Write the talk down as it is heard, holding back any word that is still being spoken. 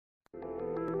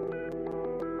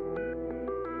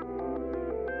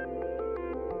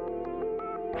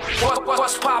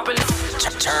What's poppin'?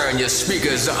 Turn your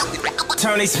speakers up.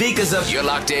 Turn these speakers up. You're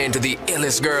locked into the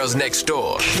illest girls next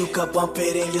door. You can bump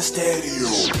it in your stereo.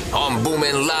 On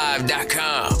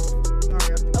BoominLive.com.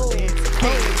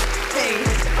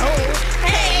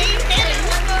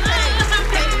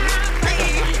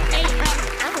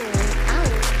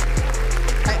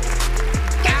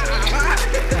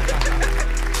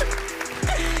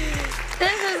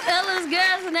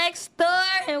 Next door,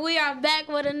 and we are back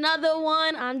with another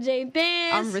one. I'm Jay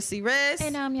Benz. I'm Rissy Riss.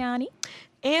 And I'm Yanni.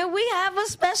 And we have a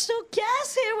special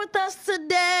guest here with us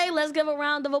today. Let's give a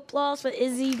round of applause for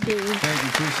Izzy B. Thank you.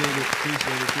 Appreciate it.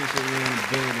 Appreciate you in the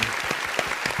building.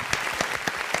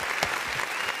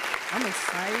 I'm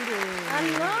excited. I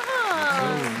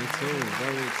know. Me too.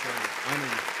 Very excited.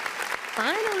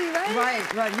 Finally,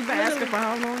 right? Right. You've been asking for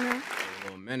how long now? A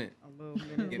little minute.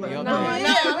 Get No, me up no,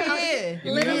 there.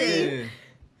 yeah. Literally.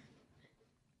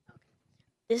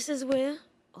 This is where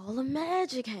all the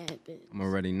magic happens. I'm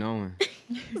already knowing.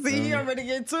 See, you already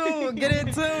get into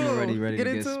You're ready to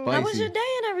get spicy. How was your day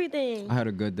and everything? I had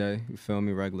a good day. You feel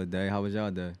me? Regular day. How was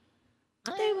y'all day?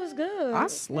 My day was good. I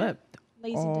slept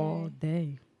Lazy all day.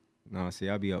 day. No, see,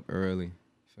 I be up early.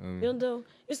 Feel me?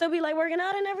 You still be like working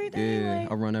out and everything? Yeah,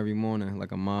 Like? I run every morning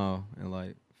like a mile in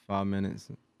like 5 minutes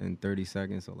and 30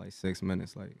 seconds, or like 6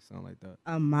 minutes, like something like that.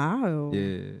 A mile.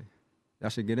 Yeah. I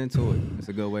should get into it. It's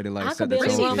a good way to like I set could the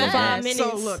barely tone run for for your 5 day. minutes.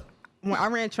 So look, when I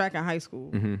ran track in high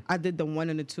school, I did the 1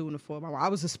 and the 2 and the 4 mile. I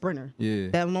was a sprinter. Yeah.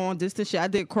 That long distance shit. I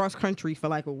did cross country for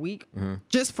like a week,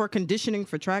 just for conditioning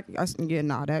for track.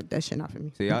 That shit not for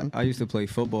me. See, I used to play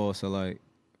football, so like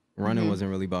running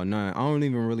wasn't really about nothing. I don't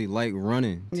even really like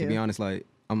running, to be honest. Like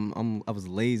I was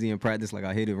lazy in practice. Like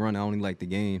I hated running. I only like the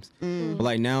games. But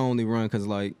like now I only run because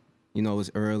like, you know, it's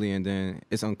early and then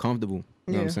it's uncomfortable.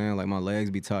 You know what I'm saying? Like my legs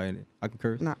be tired. I can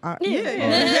curse. Nah,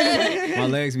 Yeah. My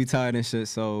legs be tired and shit.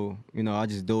 So, you know, I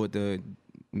just do it to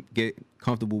get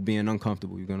comfortable being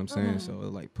uncomfortable. You know what I'm saying? So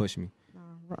it like push me.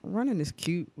 Running is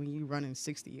cute when you running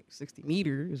 60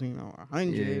 meters,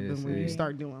 100. Yeah, but when you see.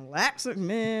 start doing laps,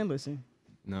 man, listen.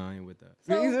 No, I ain't with that.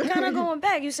 So kind of going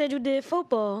back, you said you did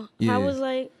football. Yeah. How was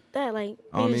like that? Like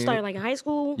I you mean, started like in high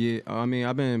school? Yeah, I mean,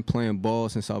 I've been playing ball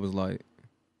since I was like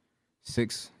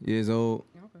 6 years old.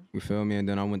 You feel me? And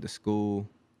then I went to school.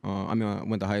 I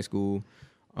went to high school,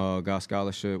 got a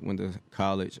scholarship, went to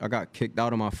college. I got kicked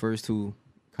out of my first 2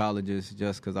 colleges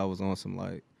just because I was on some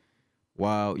like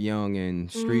wild, young,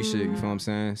 and street shit. You feel what I'm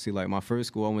saying? See, like my first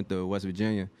school, I went to West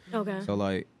Virginia. Okay. So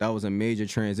like that was a major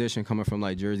transition coming from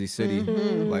like Jersey City.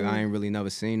 Like I ain't really never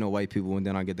seen no white people, and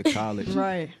then I get to college.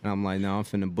 Right. And I'm like, nah, I'm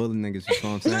finna bully niggas. You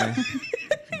know what I'm saying?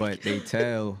 But they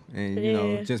tell, and you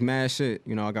know, just mad shit.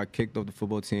 You know, I got kicked off the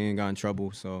football team, got in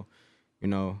trouble. So, you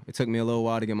know, it took me a little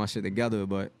while to get my shit together,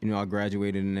 but you know, I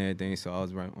graduated and everything, so I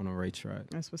was right on the right track.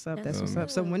 That's what's up. That's what's up.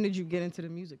 So when did you get into the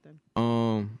music then?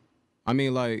 I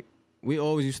mean, like we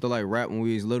always used to like rap when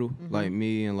we was little, like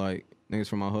me and like niggas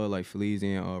from my hood, like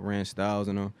Felizy and Rand Styles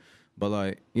and them. But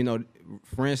like, you know,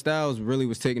 Rand Styles really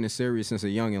was taking it serious since a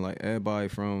youngin'. Like everybody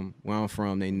from where I'm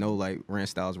from, they know like Rand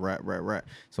Styles rap.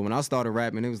 So when I started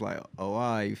rapping, it was like, oh, all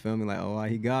right, you feel me? Like, oh, all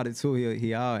right, he got it too.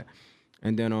 He all right.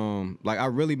 And then like I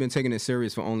really been taking it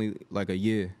serious for only like a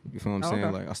year. You feel what I'm saying?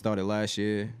 Okay. Like I started last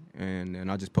year, and then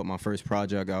I just put my first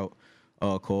project out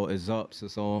called Is Up. So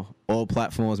it's on all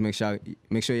platforms. Make sure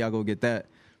y'all go get that.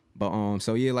 But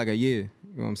so yeah, like a year.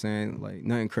 You know what I'm saying? Like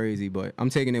nothing crazy, but I'm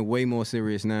taking it way more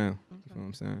serious now. You know what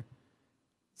I'm saying?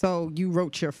 So you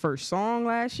wrote your first song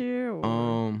last year?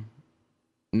 Or?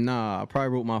 Nah, I probably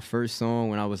wrote my first song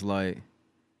when I was like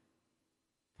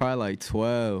probably like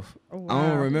 12. Oh, I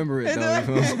don't wow. remember it though. You know what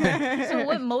I'm saying? So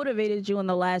what motivated you in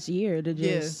the last year to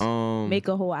just make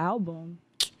a whole album?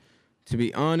 To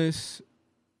be honest,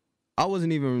 I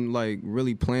wasn't even like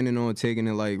really planning on taking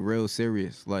it like real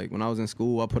serious. Like when I was in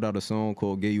school, I put out a song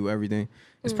called Give You Everything.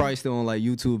 It's probably still on like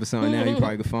YouTube or something now. You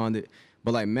probably could find it.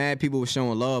 But like mad people were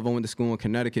showing love. I went to school in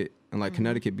Connecticut, and like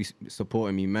Connecticut be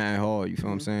supporting me mad hard. You feel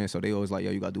what I'm saying? So they always like, yo,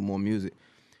 you gotta do more music.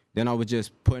 Then I was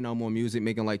just putting out more music,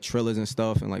 making like trillers and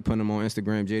stuff, and like putting them on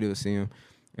Instagram. Jada would see them,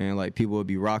 and like people would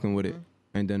be rocking with it.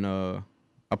 And then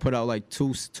I put out like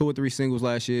two or three singles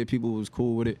last year. People was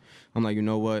cool with it. I'm like, you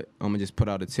know what? I'm gonna just put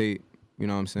out a tape. You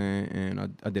know what I'm saying?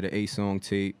 And I did an 8-song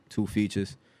tape, 2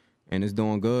 features, and it's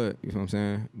doing good. You know what I'm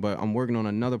saying? But I'm working on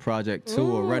another project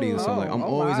too already. So like I'm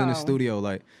always in the studio.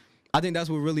 Like I think that's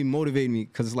what really motivated me,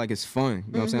 because it's like it's fun.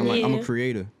 You know what I'm saying? Like I'm a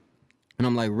creator. And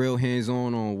I'm like real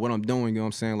hands-on on what I'm doing, you know what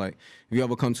I'm saying? Like if you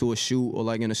ever come to a shoot or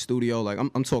like in a studio, like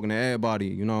I'm talking to everybody,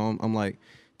 you know, I'm like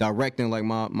directing like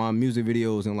my music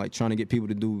videos and like trying to get people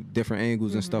to do different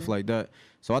angles and stuff like that.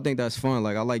 So I think that's fun.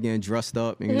 Like I like getting dressed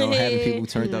up and having people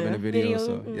turned up in the video.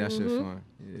 So yeah, that shit fun.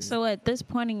 Yeah. So at this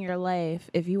point in your life,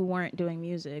 if you weren't doing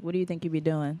music, what do you think you'd be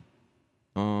doing?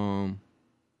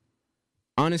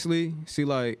 Honestly, see,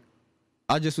 like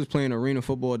I just was playing arena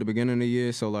football at the beginning of the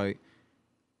year, so like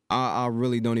I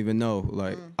really don't even know.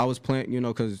 Like I was playing,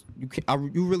 because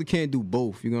you really can't do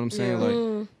both. You know what I'm saying?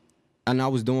 Like, and I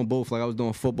was doing both. Like I was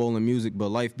doing football and music, but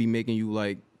life be making you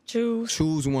like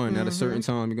choose one at a certain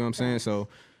time. You know what I'm saying? So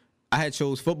I had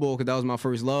chose football because that was my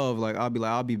first love. Like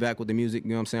I'll be back with the music.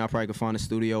 You know what I'm saying? I probably could find a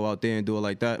studio out there and do it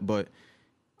like that, but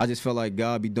I just felt like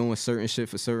God be doing certain shit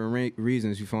for certain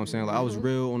reasons. You feel what I'm saying? Like I was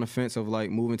real on the fence of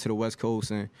like moving to the West Coast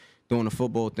and doing the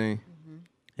football thing.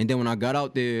 And then when I got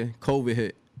out there, COVID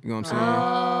hit. You know what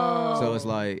I'm saying? So it's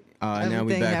like, now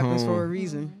we back home. For a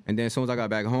reason. And then as soon as I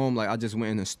got back home, like I just went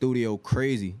in the studio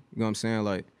crazy. You know what I'm saying?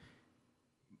 Like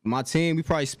my team, we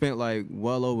probably spent like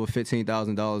well over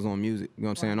 $15,000 on music. You know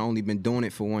what I'm saying? I only been doing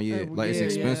it for 1 year. Like it's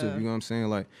expensive. You know what I'm saying?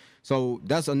 Like, so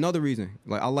that's another reason.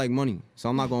 Like I like money, so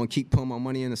I'm not gonna keep putting my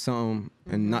money into something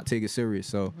and not take it serious.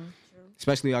 So,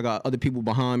 especially I got other people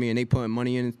behind me and they putting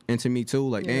money into me too.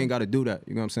 Like they ain't got to do that.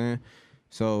 You know what I'm saying?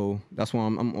 So that's why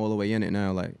I'm all the way in it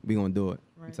now. Like we gonna do it.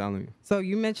 Right. I'm telling you. So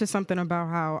you mentioned something about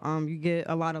how you get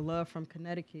a lot of love from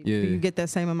Connecticut. Yeah. Do you get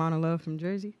that same amount of love from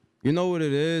Jersey? You know what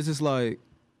it is? It's like,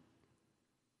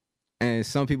 and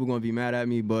some people gonna be mad at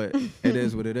me, but it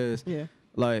is what it is. Yeah.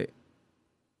 Like,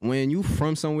 when you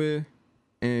from somewhere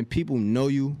and people know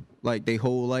you like their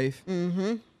whole life, you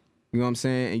know what I'm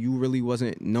saying, and you really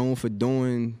wasn't known for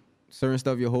doing certain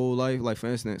stuff your whole life. Like for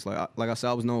instance, like I said,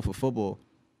 I was known for football.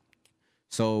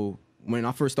 So when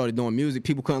I first started doing music,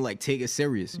 people couldn't like take it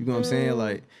serious. You know what I'm saying?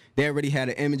 Like they already had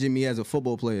an image of me as a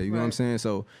football player. You know what I'm saying?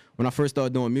 So when I first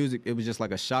started doing music, it was just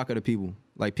like a shocker to people.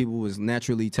 Like people was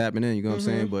naturally tapping in. You know what I'm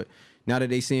saying? But now that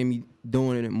they see me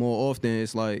doing it more often,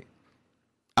 it's like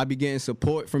I be getting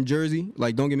support from Jersey.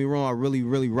 Like, don't get me wrong, I really,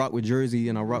 really rock with Jersey,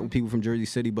 and I rock with people from Jersey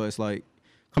City, but it's like,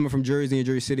 coming from Jersey and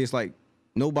Jersey City, it's like,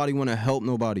 nobody want to help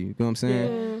nobody. You know what I'm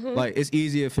saying? Like, it's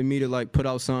easier for me to, like, put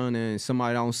out something and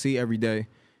somebody I don't see every day,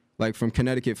 like, from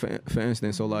Connecticut, for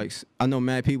instance. So, like, I know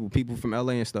mad people from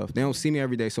LA and stuff. They don't see me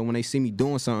every day, so when they see me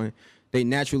doing something, they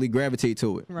naturally gravitate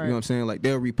to it. Right. You know what I'm saying? Like,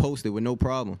 they'll repost it with no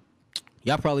problem.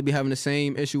 Y'all probably be having the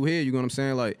same issue here, you know what I'm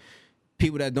saying? Like,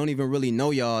 people that don't even really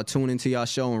know y'all tune into y'all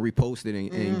show and repost it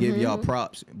and give y'all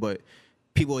props. But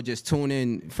people are just tune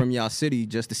in from y'all city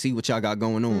just to see what y'all got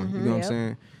going on. You know what I'm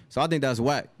saying? So I think that's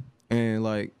whack. And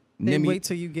like, they wait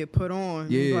till you get put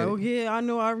on. Yeah. Like, oh yeah, I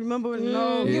know, I remember.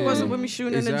 No, he wasn't with me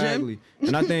shooting in the gym.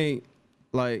 And I think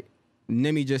like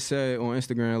Nimi just said on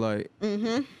Instagram, like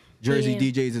Jersey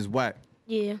DJs is whack.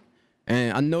 Yeah.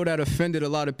 And I know that offended a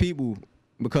lot of people.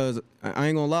 Because I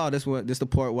ain't gonna lie, this the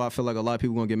part where I feel like a lot of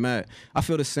people gonna get mad. I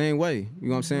feel the same way. You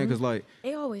know what I'm saying? Because like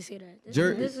they always say that.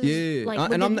 This is, like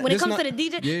when it comes to the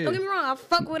DJ, don't get me wrong. I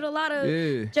fuck with a lot of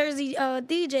Jersey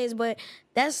DJs, but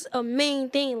that's a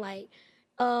main thing. Like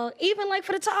even like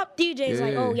for the top DJs,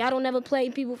 like y'all don't never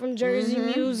play people from Jersey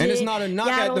music. And it's not a knock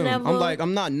at them. Never...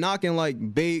 I'm not knocking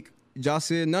like Bake,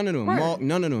 Jacid, none of them, Mark,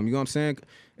 none of them. You know what I'm saying?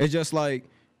 It's just like,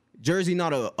 Jersey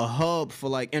not a hub for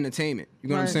like entertainment. You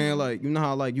know what I'm saying? Like, you know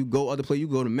how like you go other places, you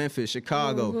go to Memphis,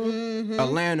 Chicago,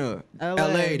 Atlanta,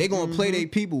 LA. They gonna play their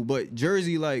people, but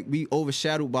Jersey, like, we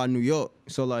overshadowed by New York.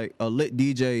 So like a lit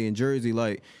DJ in Jersey,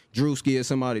 like Drewski or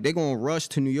somebody, they gonna rush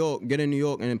to New York, get in New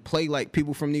York and play like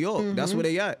people from New York. That's where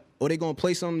they at. Or they gonna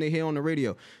play something they hear on the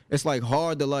radio. It's like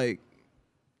hard to like,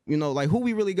 you know, like who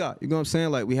we really got. You know what I'm saying?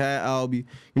 Like we had Albie,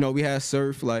 you know, we had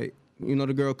Surf, like, you know,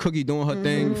 the girl Cookie doing her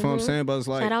thing, you know what I'm saying? But it's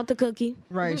like, shout out to Cookie.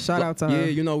 Right, shout out to her. Yeah,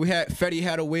 you know, Fetty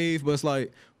had a wave, but it's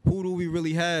like, who do we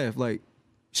really have? Like,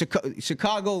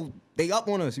 Chicago, they up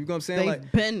on us, you know what I'm saying?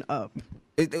 They've been up.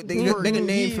 They can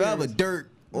name forever,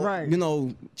 Dirt, or, you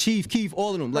know, Chief Keef,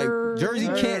 all of them. Like, Jersey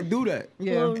can't do that.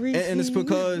 Yeah. And it's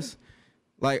because,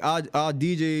 like, our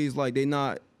DJs, like,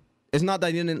 it's not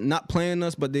that they're not playing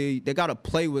us, but they got to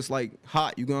play what's, like,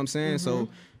 hot, you know what I'm saying? So,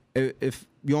 if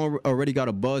you already got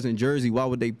a buzz in Jersey, why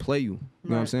would they play you? You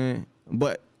know what I'm saying?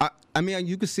 But I mean,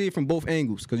 you can see it from both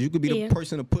angles, because you could be the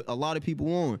person to put a lot of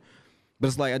people on. But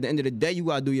it's like, at the end of the day, you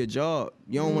gotta do your job.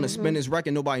 You don't want to spin this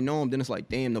record, nobody know him. Then it's like,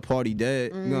 damn, the party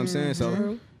dead. You know what I'm saying?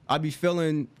 So I be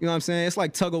feeling, you know what I'm saying? It's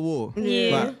like tug of war.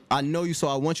 Yeah. Like, I know you, so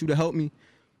I want you to help me.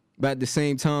 But at the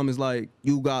same time, it's like,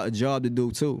 you got a job to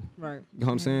do too. Right. You know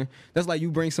what I'm saying? That's like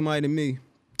you bring somebody to me,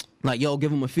 like, yo,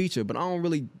 give him a feature, but I don't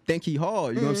really think he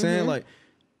hard. You know what I'm saying? Like,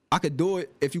 I could do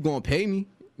it if you gonna pay me. You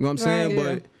know what I'm saying?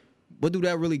 But what do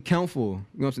that really count for? You know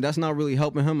what I'm saying? That's not really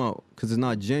helping him out because it's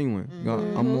not genuine. You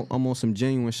know, I'm on some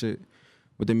genuine shit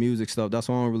with the music stuff. That's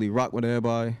why I don't really rock with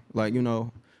everybody. Like, you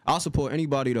know, I'll support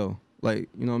anybody though. Like,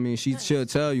 you know what I mean? She'll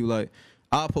tell you, like,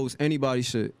 I'll post anybody's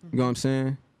shit. You know what I'm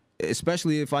saying?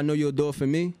 Especially if I know you'll do it for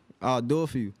me, I'll do it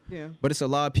for you. Yeah. But it's a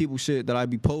lot of people shit that I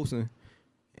be posting.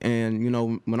 And, you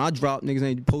know, when I drop, niggas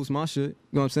ain't post my shit. You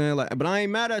know what I'm saying? Like, but I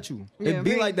ain't mad at you. It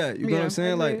be like that. You know what I'm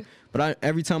saying? Like, but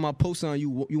every time I post something,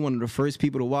 you one of the first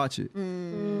people to watch it. You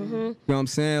know what I'm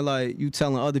saying? Like, you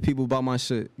telling other people about my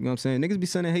shit. You know what I'm saying? Niggas be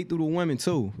sending hate through the women,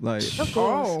 too. Like, of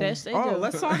course.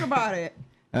 Let's talk about it.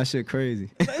 That shit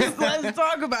crazy. Let's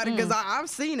talk about it, because I've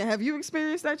seen it. Have you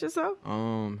experienced that yourself?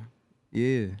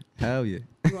 Yeah. Hell yeah.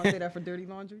 You want to say that for Dirty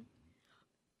Laundry?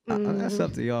 That's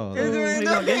up to y'all. I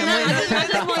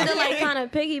just wanted to like kind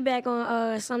of piggyback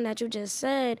on something that you just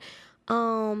said.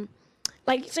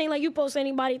 Like saying like you post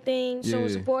anybody thing, showing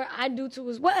support, I do too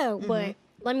as well. But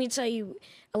let me tell you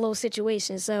a little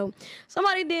situation. So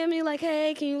somebody DM me like,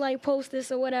 hey, can you like post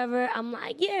this or whatever? I'm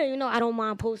like, yeah, you know, I don't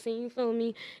mind posting, you feel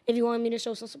me? If you want me to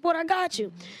show some support, I got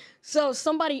you. So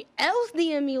somebody else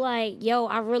DM me like, yo,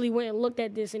 I really went and looked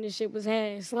at this and this shit was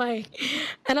ass. Like,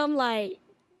 and I'm like,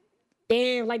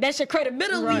 damn, like that's your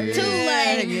credibility too.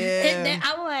 Like,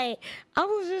 I'm like, I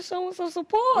was just showing some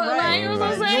support. Like, you know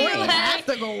what I'm saying? You have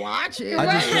to go watch it. I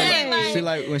just feel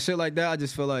like, when shit like that, I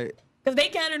just feel like, because they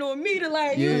counted on me to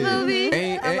like, you feel me?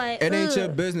 It ain't your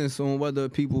business on whether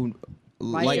people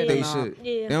like they shit.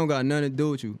 They don't got nothing to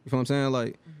do with you. You know what I'm saying?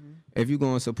 Like, if you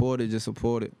gonna support it, just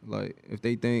support it. Like, if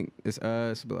they think it's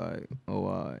ass, be like, oh,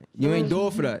 all right. You ain't do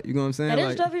it for that. You know what I'm saying? That like,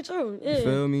 is definitely true. Yeah. You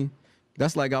feel me?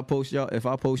 That's like I post y'all. If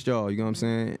I post y'all, you know what I'm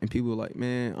saying, and people are like,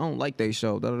 man, I don't like they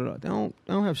show. Da, da, da. They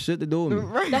don't have shit to do with me.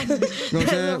 Right. You know what I'm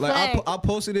saying? Like I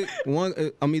posted it. One,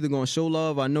 I'm either gonna show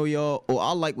love, I know y'all, or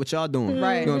I like what y'all doing.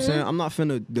 Right. You know what I'm saying? I'm not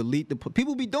finna delete the.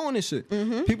 People be doing this shit.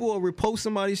 People will repost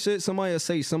somebody's shit. Somebody will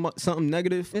say something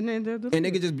negative, and then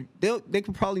they could just they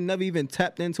could probably never even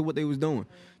tapped into what they was doing.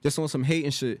 Just on some hate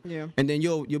and shit. Yeah. And then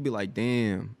you'll be like,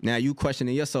 damn. Now you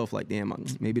questioning yourself like, damn,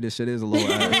 maybe this shit is a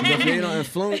little ass. But if they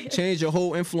don't change your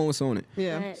whole influence on it.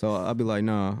 Yeah. So I'll be like,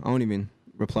 nah, I don't even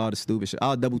reply to stupid shit.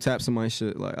 I'll double tap somebody's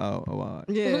shit like, oh, all right.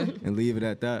 Yeah. And leave it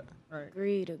at that. Right.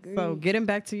 Agreed. So getting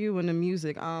back to you and the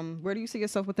music, where do you see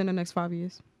yourself within the next 5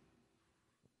 years?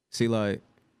 See, like,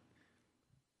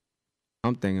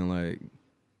 I'm thinking like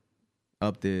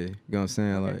up there, you know what I'm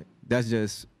saying? Okay. Like, that's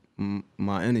just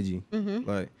my energy.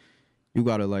 Like, you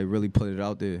gotta like really put it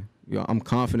out there. You know, I'm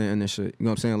confident in this shit. You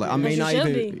know what I'm saying? Like, I may not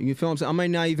even, you feel what I'm saying? I may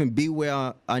not even be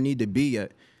where I need to be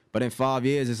yet. But in 5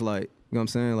 years, it's like, you know what I'm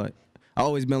saying? Like, I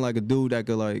always been like a dude that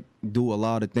could like do a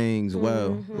lot of things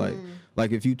well.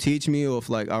 Like if you teach me, or if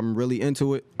like I'm really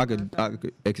into it, I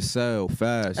could excel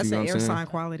fast. That's you know an what air I'm saying? sign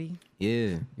quality. Yeah,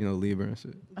 you know, Libra and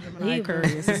shit.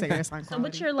 Aquarius, it's an air sign quality. So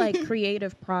what's your like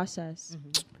creative process?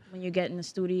 When you get in the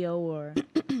studio or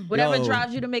whatever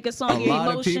drives you to make a song, your emotions. A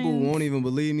lot of people won't even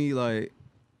believe me. Like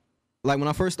when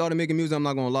I first started making music, I'm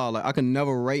not gonna lie. Like, I could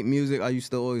never write music. I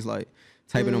used to always like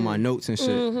type it on my notes and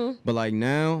shit. But like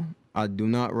now, I do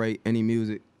not write any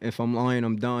music. If I'm lying,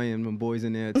 I'm dying. My boys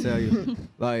in there tell you.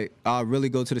 Like, I really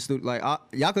go to the studio. Like,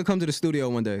 y'all could come to the studio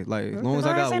one day. Like, as long as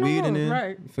I got weed in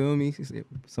there, you feel me?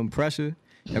 Some pressure.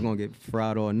 Y'all gonna get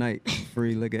fried all night.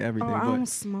 Free liquor, everything. I don't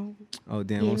smoke. Oh,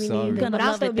 damn, I'm sorry. But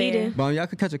I'll still be there. But y'all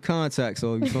could catch a contact,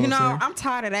 so you know I'm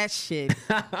tired of that shit.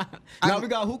 Now we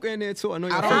got hookah in there, too. I know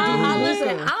y'all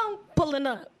listen, I'm pulling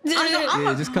up.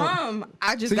 Yeah, just come.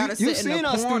 I just gotta sit in the corner. You've seen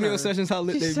our studio sessions, how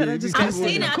lit they be. I've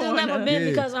seen it. I just never been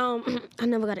because I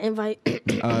never got an invite.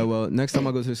 All right, well, next time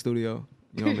I go to the studio,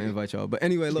 you know, I'm gonna invite y'all. But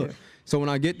anyway, look. So when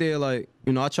I get there, like,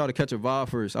 you know, I try to catch a vibe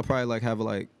first. I probably like have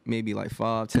like maybe like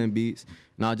 5-10 beats,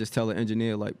 and I just tell the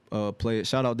engineer like play it.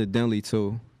 Shout out to Denley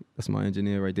too. That's my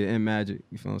engineer right there. And Magic,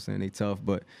 you feel what I'm saying? They tough,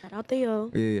 but shout out to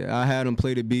you. Yeah, I had them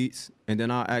play the beats, and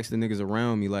then I ask the niggas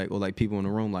around me like, or like people in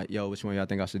the room like, yo, which one y'all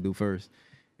think I should do first?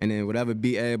 And then whatever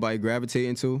beat everybody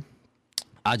gravitating to,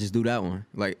 I just do that one.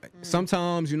 Like,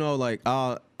 sometimes, you know, like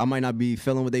I might not be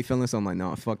feeling what they feeling, so I'm like,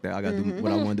 nah, fuck that. I gotta do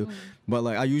what I want to do. But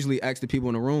like, I usually ask the people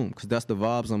in the room because that's the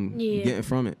vibes I'm getting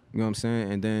from it. You know what I'm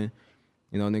saying? And then,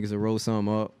 you know, niggas will roll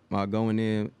something up. I go in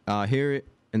there, I hear it,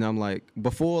 and I'm like,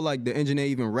 before like the engineer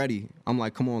even ready, I'm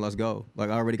like, come on, let's go. Like,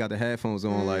 I already got the headphones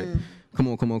on. Like, come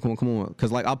on.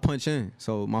 Cause like I punch in,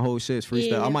 so my whole shit is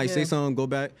freestyle. I might say something, go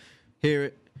back, hear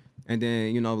it. And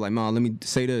then, you know, like, man, let me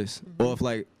say this. Or if,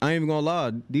 like, I ain't even gonna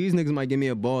lie, these niggas might give me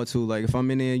a ball, too. Like, if I'm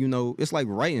in there, you know, it's like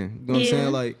writing. You know what I'm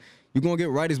saying? Like, you gonna get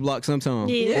writer's block sometime.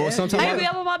 Yeah. Or sometimes I be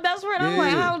up with my best friend. I'm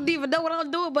like, Yeah. I don't even know what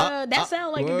I'm doing, but that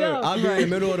sound like a go. I'll be in the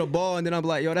middle of the ball and then I'm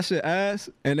like, yo, that shit ass.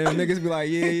 And then niggas be like,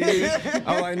 yeah.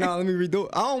 I'm like, nah, let me redo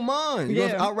it. I don't mind. You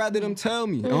know, I'd rather them tell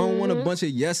me. I don't want a bunch of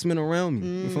yes men around me.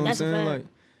 You feel what I'm That's a saying? fact. Like,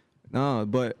 nah,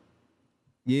 but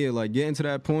yeah, like getting to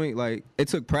that point, like it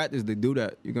took practice to do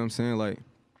that. You know what I'm saying? Like,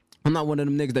 I'm not one of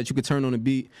them niggas that you could turn on the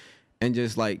beat and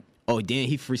just like, oh damn,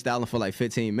 he freestyling for like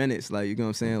 15 minutes. Like, you know what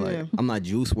I'm saying? Like, I'm not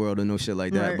Juice WRLD or no shit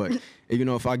like that. Right. But you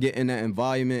know, if I get in that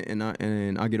environment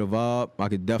and I get a vibe, I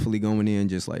could definitely go in there and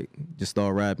just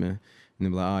start rapping. And then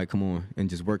be like, all right, come on, and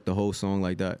just work the whole song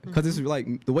like that. Cause it's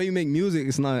like the way you make music,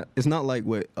 it's not like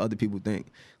what other people think.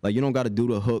 Like you don't got to do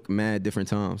the hook mad different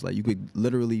times. Like you could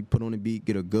literally put on the beat,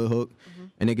 get a good hook,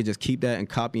 and they could just keep that and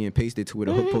copy and paste it to where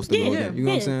the hook supposed to go. Again. You know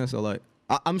what I'm saying? So like,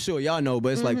 I'm sure y'all know,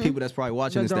 but it's like people that's probably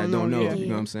watching this that don't know. You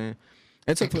know what I'm saying?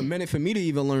 It took a minute for me to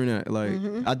even learn that. Like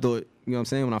I thought, you know what I'm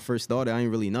saying? When I first started, I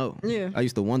didn't really know. Yeah. I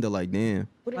used to wonder, like, damn.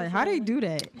 Like, how they do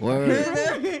that?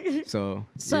 Word. So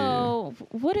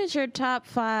what is your top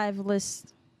 5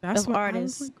 list That's of what I was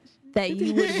artists that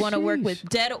you would want to work with,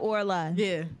 dead or alive?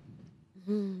 Yeah.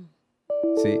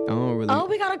 See, I don't really. Oh,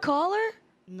 we got a caller?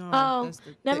 No. Oh, that's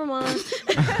the never mind.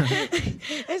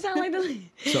 It sound like the.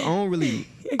 So I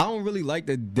don't really like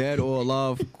the dead or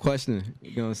alive question.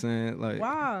 You know what I'm saying? Like,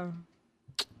 Wow.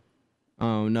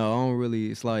 no, I don't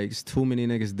really. It's like it's too many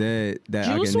niggas dead that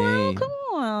Juice I can WRLD? name. Come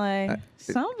on, like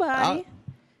somebody.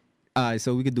 All right,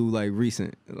 so we could do like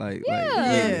recent, like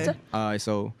Yeah. all right,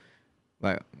 so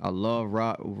like I love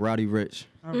Roddy Ricch.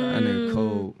 That nigga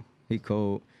cold. He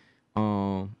cold.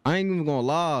 I ain't even gonna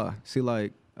lie. See,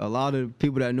 like a lot of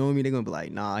people that know me, they gonna be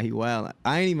like, nah, he wild.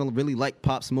 I ain't even really like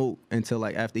Pop Smoke until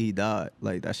like after he died.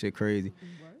 Like that shit crazy.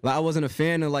 Like I wasn't a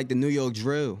fan of like the New York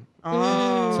drill.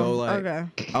 Oh. So like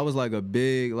okay. I was like a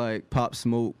big like Pop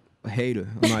Smoke hater.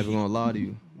 I'm not even gonna lie to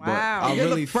you. Wow. But I You're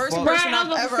really the first fuck- person Right, I I've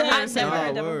was ever gonna heard say, say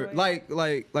I've never that. heard that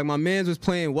Word. Like my man's was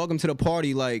playing Welcome to the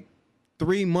Party like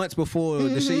 3 months before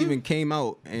the shit even came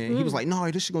out, and he was like, "No,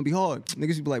 this shit gonna be hard."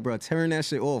 Niggas be like, "Bro, turn that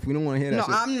shit off. We don't want to hear that No,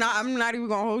 shit." I'm not even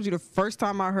gonna hold you. The first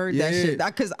time I heard that Yeah. shit,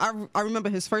 because I remember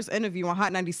his first interview on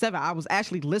Hot 97. I was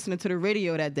actually listening to the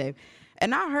radio that day,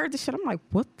 and I heard the shit. I'm like,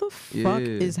 what the fuck Yeah.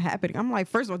 is happening? I'm like,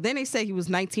 first of all, then they say he was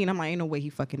 19. I'm like, ain't no way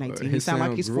he fucking 19. He His sound like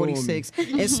sound he's grew on me. 46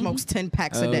 and smokes 10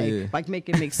 packs a Hell day. yeah. Like, make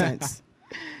it make sense.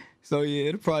 So yeah,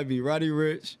 it'll probably be Roddy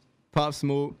Ricch, Pop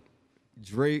Smoke,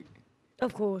 Drake.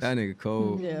 Of course. That nigga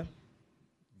cold. Yeah.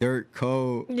 Dirt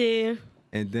cold. Yeah.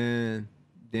 And then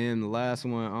the last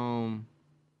one,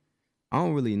 I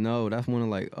don't really know. That's one of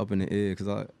like up in the air because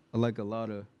I like a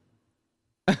lot of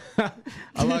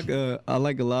I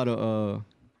like a lot of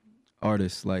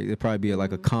artists. Like it'd probably be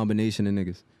like a combination of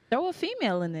niggas. Throw a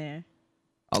female in there.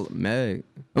 Meg.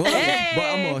 But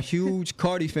I'm a huge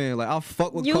Cardi fan. Like I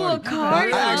fuck with You Cardi. a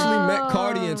Cardi? I actually met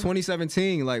Cardi in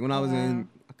 2017. Like when I was in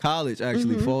college,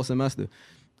 actually fall semester,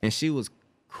 and she was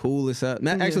cool as hell.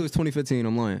 Actually, it was 2015.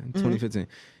 I'm lying. 2015.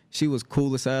 She was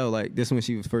cool as hell. Like this when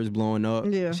she was first blowing up.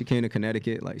 Yeah. She came to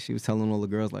Connecticut. Like she was telling all the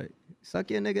girls like,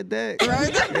 suck your nigga dick.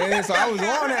 Right. Yeah. So I was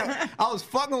on that. I was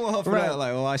fucking with her for that.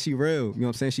 Like, oh, she real. You know what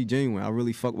I'm saying? She genuine. I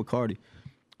really fuck with Cardi.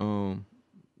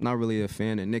 Not really a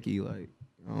fan of Nicki. Like.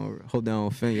 Hope that don't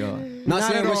offend y'all. Not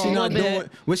saying at what she all. not doing.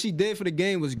 What she did for the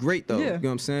game was great though. Yeah. You know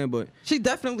what I'm saying? But She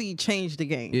definitely changed the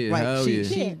game. Yeah, like, hell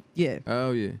yeah. yeah.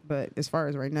 oh yeah. But as far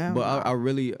as right now, But I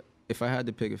really, if I had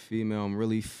to pick a female, I'm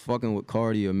really fucking with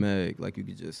Cardi or Meg. Like you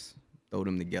could just throw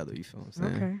them together. You feel what I'm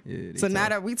saying? Okay. Yeah. they so now tough.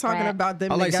 that we talking Rap. about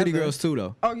them, I like City together- Girls too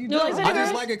though. Oh, you do? like City I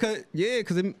just Girls? like it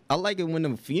cause I like it when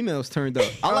the females turned up.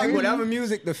 I like whatever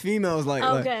music the females like.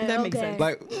 Okay. that makes okay. sense.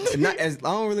 Like not as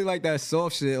I don't really like that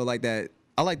soft shit or like that.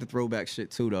 I like the throwback shit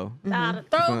too though. Nah, the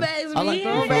throwbacks. I like be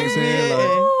throwbacks, here. yeah, like-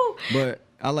 Woo. But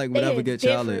I like whatever They get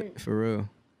y'all different. lit for real.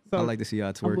 So- I like to see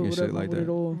y'all twerk and shit like that.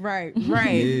 Right,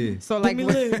 right. Yeah. So like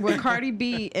with Cardi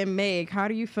B and Meg, how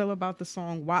do you feel about the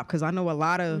song WAP? Because I know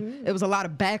it was a lot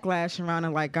of backlash around it.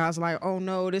 Like guys like, oh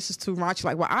no, this is too raunchy.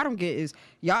 Like what I don't get is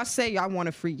y'all say y'all want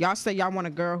a freak. Y'all say y'all want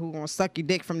a girl who gonna suck your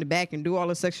dick from the back and do all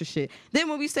this extra shit. Then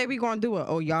when we say we gonna do it,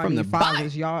 oh y'all From need the back?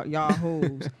 followers, y'all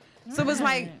hoes. So it's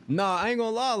like, Nah, I ain't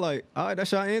gonna lie. Like, all right,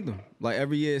 that's y'all anthem. Like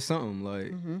every year is something.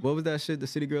 Like, what was that shit the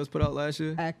City Girls put out last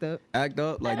year? act up. Act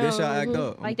up. Like this y'all act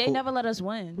up. I'm Like they cool. never let us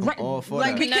win. Right. all for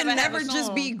Like that. we We can never have never a just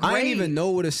song. be great. I didn't even know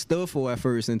what it stood for at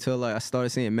first until like I started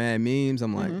seeing mad memes.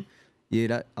 I'm like,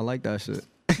 yeah, I like that shit.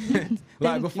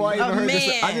 Like before I even heard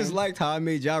this, I man. just liked how I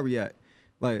made y'all react.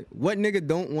 Like, what nigga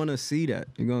don't want to see that?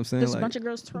 You know what I'm saying? There's Like, a bunch of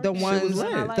girls twerking. The ones,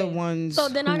 lit. the ones. So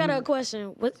then I got a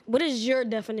question. What is your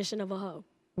definition of a hoe?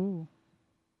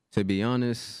 to be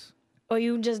honest, Or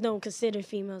you just don't consider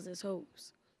females as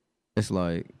hoes? it's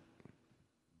like,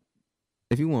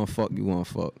 if you want to fuck, you want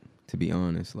to fuck. To be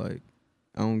honest, like,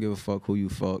 I don't give a fuck who you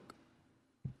fuck.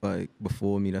 Like,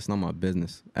 before me, that's not my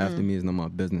business. After me, it's not my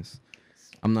business.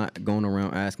 I'm not going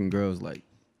around asking girls like,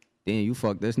 damn, you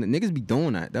fuck this. Niggas be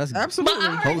doing that. That's absolutely. But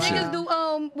I heard bullshit. niggas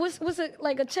do what's it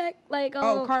like a check like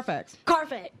Carfax.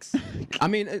 Carfax. I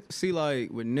mean, see,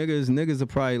 like with niggas are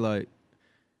probably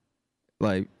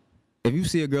like if you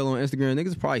see a girl on Instagram,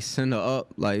 niggas probably send her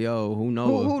up like, yo, who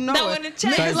knows? Who knows? Throw in the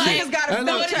chat. Type Like, shit. Niggas gotta And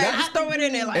throw look, it in. Just throw it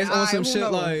in there. Like, It's on some who shit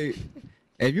knows? like,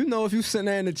 if you know if you sitting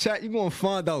there in the chat, you gonna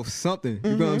find out something.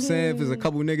 You know what I'm saying? If there's a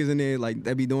couple niggas in there like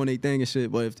that be doing their thing and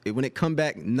shit, but if when it come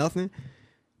back nothing,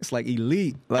 it's like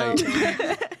elite. Like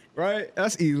right?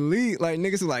 That's elite. Like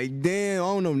niggas is like, damn, I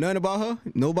don't know nothing about her.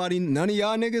 None of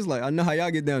y'all niggas. Like I know how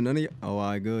y'all get down. None of y'all. Oh,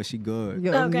 all right, good. She good.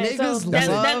 Yo, Okay, so niggas that's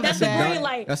love the that. green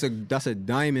light. That's a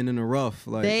diamond in the rough.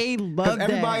 Like They 'cause love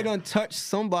everybody that. done touched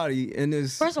somebody in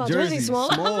this. First of all, jersey. Jersey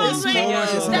small. Small as Jersey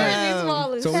hell.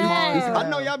 small as So hell. I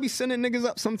know y'all be sending niggas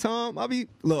up sometime.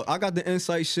 I got the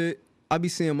insight shit. I be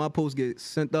seeing my posts get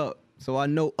sent up. So I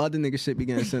know other niggas shit be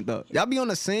getting sent up. Y'all be on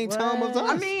the same time as us.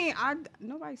 I mean,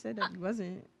 nobody said that you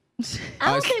wasn't.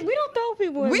 I don't think we don't throw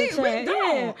people in We the chat.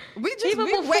 don't. Yeah. We just Even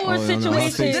we before wait. Oh, no, my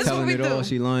situations. face This telling what we it all. do.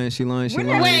 She lying. We're not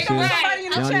Shit. waiting for somebody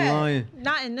in the Y'all chat. lying.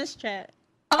 Not in this chat.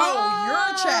 Oh,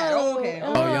 your chat. Oh, okay.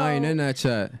 Oh, y'all ain't in that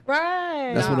chat.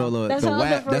 Right. That's what all the That's our other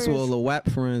WAP. That's where all friends. the WAP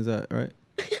friends at, right?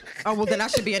 Oh, well, then I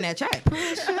should be in that chat.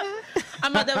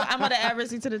 I'm gonna add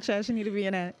Rissy to the chat. She need to be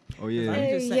in that. Oh yeah.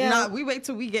 Hey, Just saying. yeah. Nah, we wait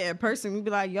till we get in person. We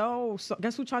be like, yo, so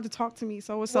guess who tried to talk to me?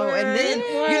 So and so, and then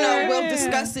you know we'll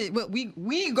discuss it. But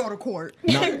we go to court.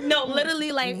 No,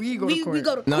 literally, like We we go to court.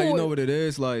 go to court. Now you know what it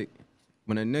is. Like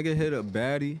when a nigga hit a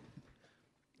baddie,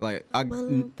 like I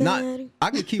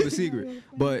could keep a secret,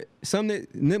 but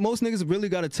most niggas really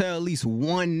gotta tell at least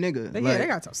one nigga. Yeah, Like, they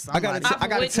gotta tell I gotta somebody. I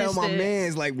gotta tell my witnessed it.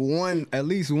 mans like one, at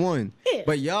least one. Yeah.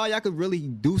 But y'all could really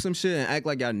do some shit and act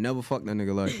like y'all never fucked that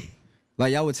nigga.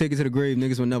 Like y'all would take it to the grave.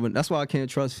 Niggas would never. That's why I can't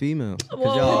trust female. Cause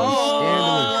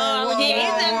y'all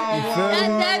scandalous.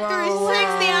 That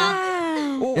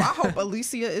 360. Oh, I hope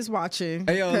Alicia is watching.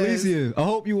 Hey yo, Alicia, I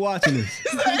hope you watching this.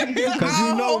 Cause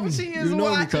you know me. She is You know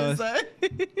me, watching, cuz. son.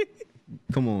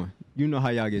 Come on. You know how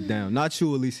y'all get down. Not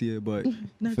you, Alicia, but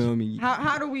you feel me?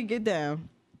 How do we get down?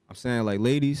 I'm saying like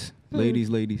ladies. You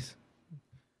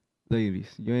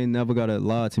ain't never gotta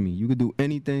lie to me. You could do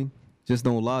anything, just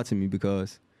don't lie to me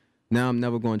because now I'm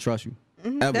never gonna trust you.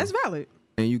 Ever. That's valid.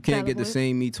 And you can't Valid get the point.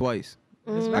 same me twice.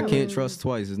 I can't trust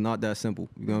twice. It's not that simple.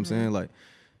 You know what I'm saying? Like,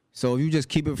 so if you just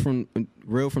keep it from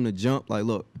real from the jump, like,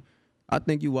 look, I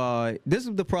think you are. This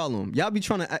is the problem. Y'all be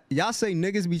trying to. Y'all say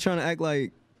niggas be trying to act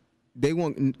like they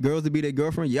want girls to be their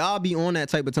girlfriend. Y'all be on that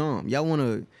type of time. Y'all want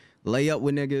to lay up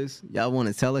with niggas. Y'all want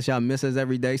to tell us y'all miss us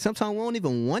every day. Sometimes we don't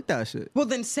even want that shit. Well,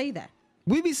 then say that.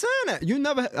 We be saying that. You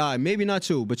never, maybe not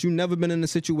you, but you never been in a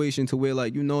situation to where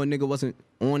like, you know, a nigga wasn't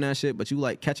on that shit, but you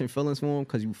like catching feelings for him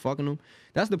because you fucking him.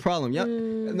 That's the problem. Yeah,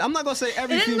 I'm not gonna say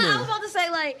every And it's not, I was female. about to say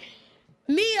like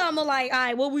me. I'm like, all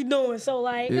right, what we doing? So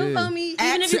like, you Yeah. feel me?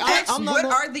 Even if you I- ask, I'm not what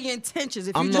gonna- Oh, are the intentions?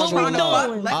 If I'm you're not just trying to gonna lie.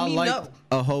 fuck, let I me liked know.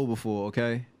 a hoe before,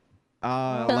 okay?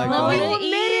 I The like hoe a to hoe.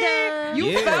 eat her. You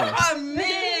Yeah. felt a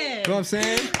man. You know what I'm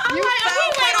saying? You Right, felt we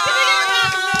it. wait till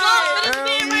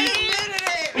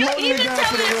You Holding He it been down for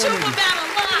telling the the real truth niggas. about a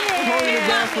lot. Holding it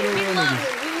down for the We real love niggas. it.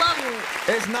 We love it.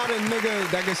 It's not a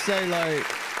nigga that can say like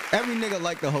every nigga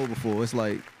liked the hoe before. It's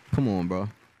like, come on, bro.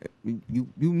 You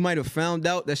might have found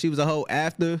out that she was a hoe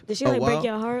after Did she a like while. break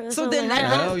your heart? or So something then like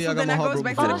that, Hell yeah, I so got then my that heart goes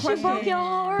broke back to the before. Oh, she broke question. your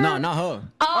heart? Nah, not her.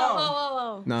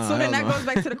 Oh. Nah, So then hell that no. goes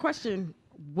back to the question: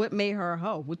 what made her a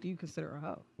hoe? What do you consider a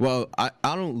hoe? Well, I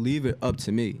don't leave it up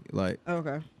to me. Like,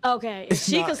 Okay. Okay.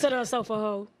 She not- consider herself a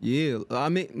hoe. yeah, I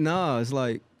mean, nah, it's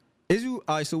like, is you,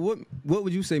 all right, so what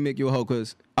would you say make you a hoe?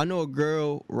 Because I know a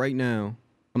girl right now,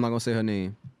 I'm not going to say her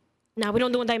name. Nah, we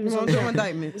don't do indictments. We on don't the do show.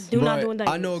 indictments. Do not but do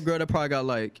indictments. I know a girl that probably got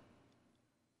like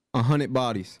 100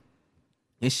 bodies.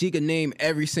 And she could name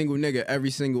every single nigga,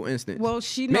 every single instance. Well,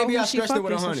 she know Maybe who I she stretched it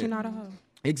with fucking, so 100. she not a hoe.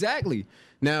 Exactly.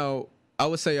 Now, I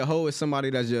would say a hoe is somebody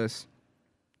that's just,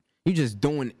 you just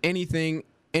doing anything,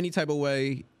 any type of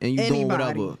way, and you doing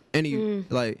Anybody. whatever.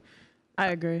 Like, I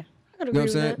agree. I could you know agree what I'm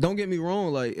with saying? that. Don't get me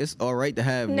wrong, like, it's all right to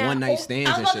have Now, one night oh, stands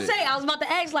I was and about shit. to say, I was about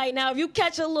to ask, like, now if you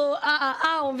catch a little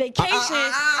on vacation,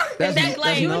 That's- is that like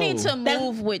that's You no. need to That's-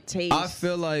 move with taste. I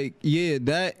feel like, yeah,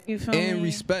 that You feel and me?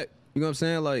 respect. You know what I'm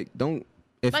saying? Like, don't.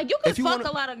 If, like you can if fuck wanna-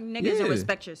 a lot of niggas Yeah. and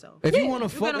respect yourself. If you want to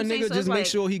get fuck what a I'm saying? nigga, So just it's make like-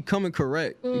 sure he coming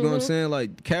correct. You know what I'm saying?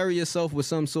 Like, carry yourself with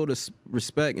some sort of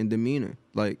respect and demeanor.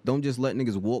 Like, don't just let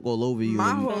niggas walk all over you. My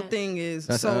and- whole thing is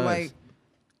That's so us. like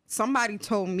somebody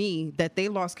told me that they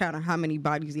lost count of how many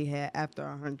bodies he had after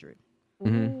 100.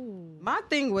 My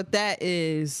thing with that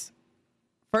is,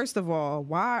 First of all,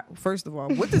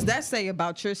 what does that say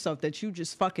about yourself that you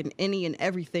just fucking any and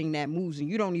everything that moves and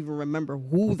you don't even remember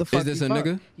who the fuck Is this you a fuck?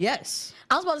 nigga? Yes.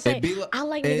 I was about to say, I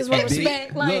like niggas with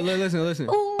respect. Like, listen.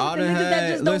 Ooh, the niggas that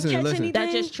just don't catch anything.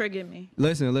 That just triggered me.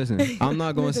 Listen. I'm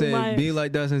not gonna say it be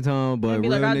like that sometimes, but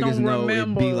real niggas know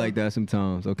it be like that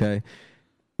sometimes, okay?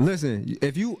 Listen,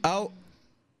 if you out,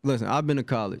 listen, I've been to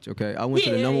college, okay? I went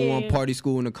to the number one party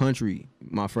school in the country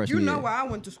my freshman year. You know where I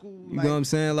went to school. You know what I'm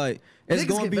saying? Like, it's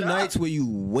gonna be nights where you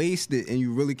waste it and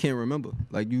you really can't remember.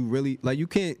 Like, you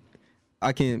can't.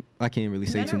 I can't really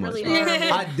say too much.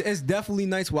 It's definitely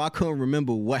nights where I couldn't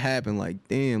remember what happened. Like,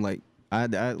 damn, like I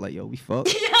like, yo, we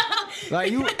fucked.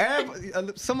 Like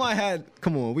somebody had.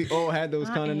 Come on, we all had those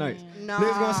kind of nights. No.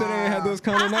 Niggas gonna say they ain't had those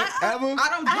kind of nights ever. I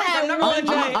don't drink. I've never been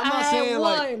drunk. I'm not saying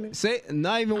like say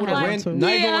not even with a random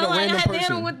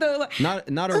person.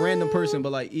 Not a random person,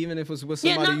 but like even if it's with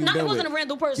somebody you've been with, a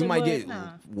random person. you might get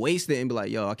wasted and be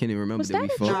like, yo, I can't even remember that we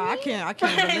fucked. Nah, I can't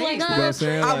relate. Like, You know what I'm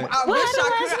saying? Like,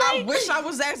 I wish I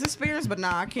was as experienced, but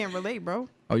nah, I can't relate, bro.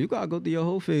 oh, you gotta go through your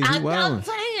whole phase. I'm Wow.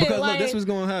 saying, Because like, look, this was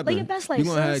gonna happen. live your best life,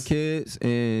 You're gonna have sis. kids,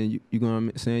 and you're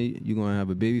gonna have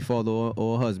a baby father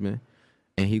or a husband,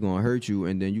 and he gonna hurt you,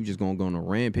 and then you just gonna go on a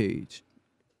rampage,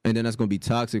 and then that's gonna be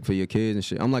toxic for your kids and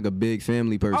shit. I'm like a big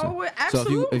family person. Oh, So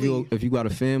absolutely. if you got a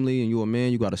family and you a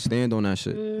man, you gotta stand on that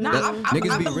shit. Nah, Niggas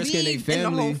I be believe risking their in the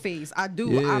family. whole phase. I do.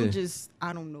 Yeah.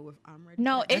 I don't know if I'm ready.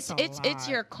 No, That's a it's lot.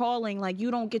 your calling. Like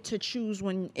you don't get to choose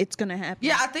when it's gonna happen.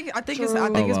 Yeah, I think it's Oh,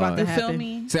 about to You happen. feel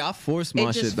me? See, I forced my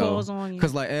It just shit though, falls on you.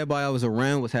 cause like everybody I was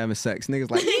around was having sex.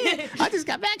 Niggas like, yeah, I just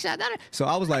got back shot. So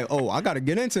I was like, oh, I gotta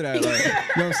get into that. Like, you know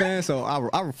what I'm saying? So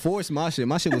I forced my shit.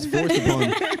 My shit was forced upon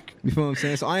me. You feel what I'm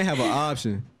saying? So I ain't have an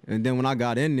option. And then when I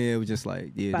got in there, it was just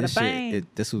like, yeah, Bada this bang.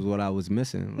 shit. This was what I was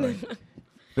missing. Like,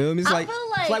 feel me? It's I like, feel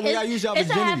it's like when y'all use y'all it's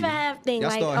a virginity. half thing. Y'all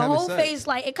Like start a having whole sex. face,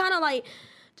 like it kind of like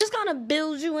just kind of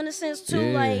builds you in a sense too.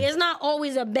 Yeah. Like it's not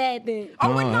always a bad thing. Oh,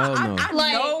 No, no, hell no. I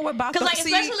Like, know about because the like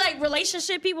especially like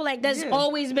relationship people like that's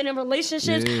always been in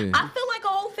relationships. Yeah. I feel like a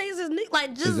whole phase is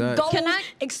like just Exactly. go Can I-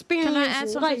 experience. Can I add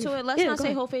something life. to it? Let's Yeah, not go say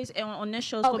ahead. whole phase. And on this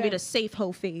show, it's gonna be Okay. the safe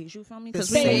hoe phase. You feel me? Because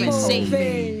Safe we whole safe.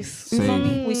 phase. You feel Safe.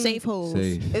 me? We safe hoes.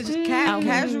 Safe. It's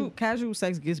just casual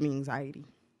sex gives me anxiety.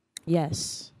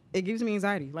 Yes. It gives me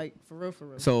anxiety, like for real.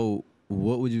 So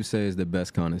what would you say is the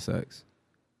best kind of sex?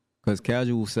 Because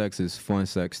casual sex is fun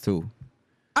sex too.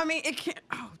 I mean, it can't.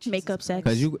 Oh, Jesus. Makeup sex.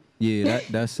 Cause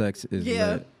that sex is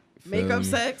lit. Feel Makeup me?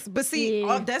 sex. But see,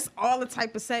 Yeah. that's all the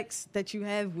type of sex that you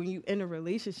have when you in a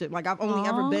relationship. Like I've only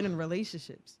ever been in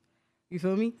relationships. You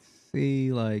feel me?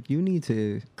 See, like you need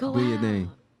to Go do your out.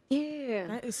 thing. Yeah.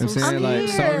 That is I'm so saying, I'm like, here.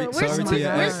 sorry to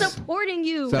your We're ex. supporting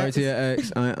you. Sorry to your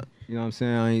ex. You know what I'm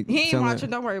saying? I ain't He ain't telling- watching.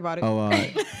 Don't worry about it. Oh, all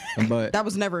right. But That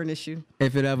was never an issue.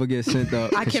 if it ever gets sent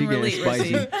up, I 'cause can she getting relate,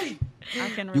 spicy, Rizzy. I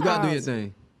can you relate. gotta do your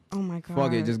thing. Oh my god.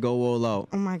 Fuck it, just go all out.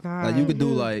 Oh my god. Like you could do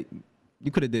like,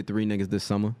 you could have did 3 niggas this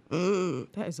summer.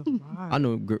 That is a lot. I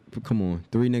know. Come on,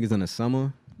 3 niggas in the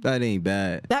summer. That ain't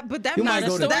bad. But that You might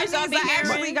means go to- that Stories I'll means be I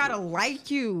actually hearing. gotta like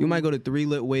you. You might go to 3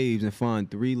 lit waves and find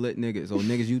 3 lit niggas or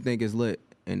niggas you think is lit,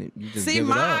 and then you just See, give it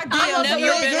my up. idea I of never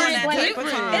lit been is on that like, type of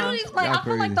it time. It don't even, like Y'all I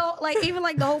feel like crazy. even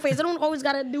like the whole phase. It don't always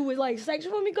gotta do with like sex.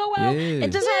 You want me to go out Yeah.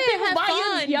 and just have people have buy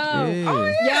fun. you? Yo. Yeah.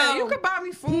 Oh yeah, Yo. you could buy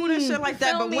me food and shit like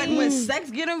that. feel But when me?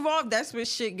 sex get involved, that's when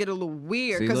shit get a little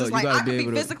weird. See, Because look, it's you like gotta I be could be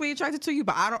able to- physically attracted to you,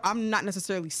 but I'm not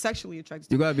necessarily sexually attracted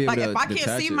to You gotta be able like to if I can't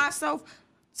detach see it. myself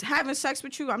having sex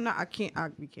with you,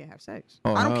 we can't have sex.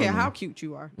 Oh, I don't hell care no. how cute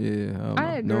you are. Yeah, hell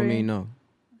I no. No agree. mean no.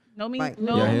 No means Like,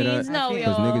 no Y'all hear means that? no,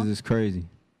 Because y'all. niggas is crazy.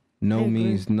 No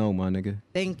means no, my nigga.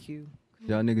 Thank you.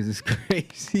 Y'all niggas is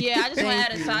crazy. Yeah, I just want to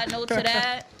add a side note to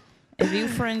that. If you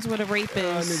friends with a Y'all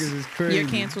niggas is rapist, crazy. you're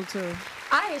canceled too.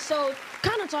 Alright, so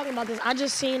kind of talking about this, I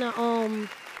just seen a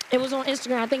it was on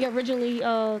Instagram. I think it originally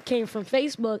came from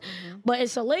Facebook, but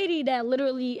it's a lady that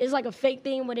literally is like a fake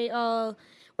thing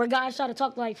where guys try to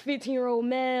talk to like 15-year-old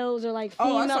males or like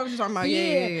female. Oh, I saw what you're talking about.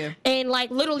 Yeah. And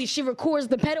like literally, she records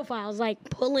the pedophiles like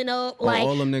pulling up Oh, like.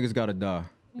 all them niggas gotta die.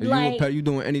 If Like- you a pet, you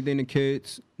doing anything to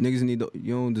kids, niggas need to,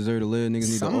 you don't deserve to live. Niggas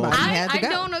need Somebody- to. had to I go.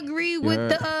 don't agree with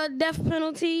Yeah. the death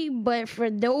penalty, but for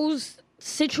those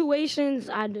situations,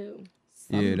 I do.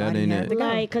 Yeah, that Somebody ain't had it. to go.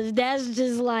 Like, cause that's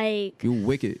just like. You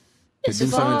wicked. To It's do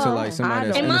something to fun. like somebody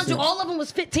that's And mind you, innocent. all of them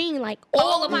was 15. Like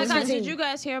all Oh of my them. God! was Did 15. you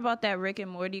guys hear about that Rick and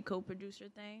Morty co-producer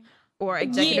thing or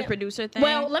executive Yeah. producer thing?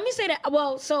 Well, let me say that.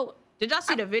 Well, so did y'all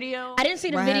see the video? I didn't see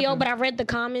the What video, happened? but I read the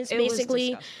comments. It was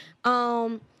Basically,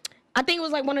 disgusting. I think it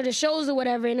was like one of the shows or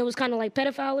whatever, and it was kind of like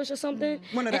pedophile-ish or something.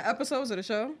 One of the episodes of the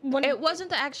show? It wasn't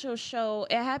the actual show.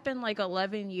 It happened like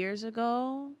 11 years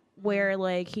ago where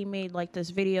like he made like this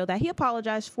video that he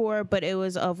apologized for, but it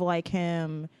was of like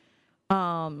him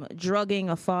drugging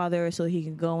a father so he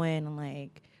could go in and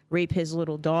like rape his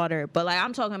little daughter. But like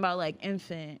I'm talking about like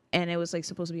infant, and it was like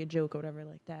supposed to be a joke or whatever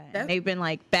like that. And they've been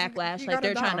like backlash, like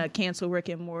they're trying to cancel Rick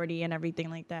and Morty and everything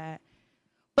like that.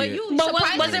 But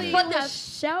was it for the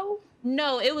show?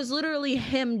 No, it was literally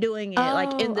him doing it,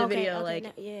 like in the video, like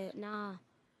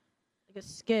like a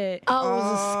skit. Oh, it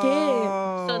was a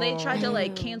skit. So they tried to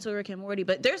like cancel Rick and Morty,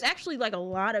 but there's actually like a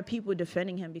lot of people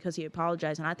defending him because he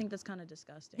apologized, and I think that's kind of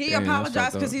disgusting. He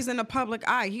apologized because he's in the public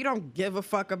eye. He don't give a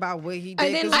fuck about what he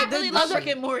did. And then, I really love Rick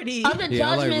and Morty. Other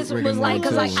judgments was like,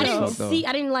 because like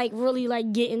I didn't like really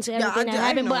like get into everything that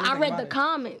happened, but I read the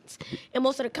comments, and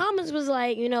most of the comments was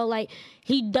like, you know, like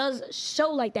he does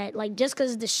show like that. Like just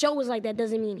because the show was like that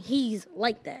doesn't mean he's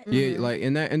like that. Yeah, like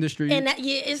in that industry, and that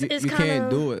it's you can't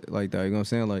do it like that. You know what I'm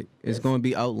saying? Like it's gonna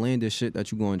be outlandish shit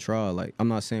that you gonna try. Like I'm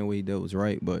not saying what he did was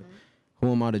right, but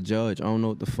who am I to judge? I don't know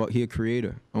what the fuck. He a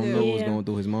creator. I don't know what's going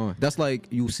through his mind. That's like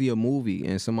you see a movie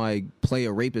and somebody play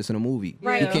a rapist in a movie.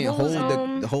 Right. You can't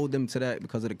hold them to that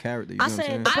because of the character. You know what I'm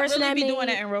saying? I really be doing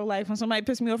that in real life when somebody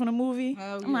pissed me off in a movie.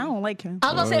 I don't like him.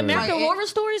 I was gonna say American Horror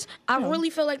Stories. I really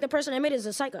feel like the person that made it is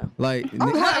a psycho. Like,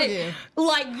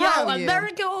 like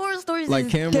American Horror Stories. Like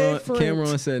is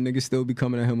Cameron said, niggas still be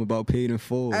coming at him about paid in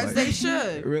full. As they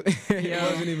should. Really, it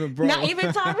wasn't even bro. Not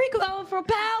even Tyreek for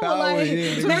power. Like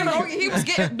he was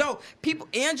getting people.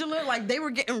 Angela, like they were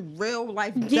getting real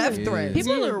life death threats.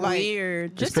 People are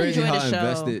weird. Just it's crazy enjoy how the show.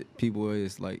 invested people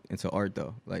is like into art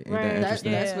though. Like ain't that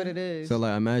interesting? That's what it is. So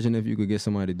like imagine if you could get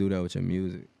somebody to do that with your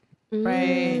music.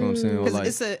 Right. You know what I'm saying? Or, like,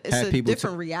 it's a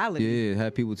different reality. Yeah,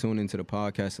 have people tune into the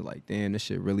podcast and like, damn, this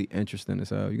shit really interesting as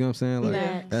hell. You know what I'm saying?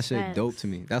 Like that shit dope to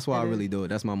me. That's why I really do it.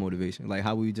 That's my motivation. Like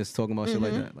how we just talking about shit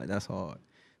like that. Like that's hard.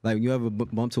 Like you ever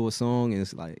bump to a song and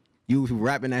it's like you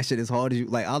rapping that shit as hard as you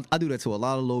like. I do that to a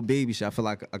lot of little baby shit. I feel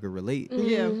like I could relate.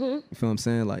 Yeah. You feel what I'm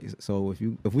saying? Like so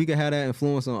if we could have that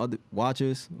influence on other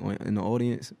watchers or in the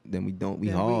audience, then we don't. We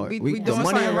hard. The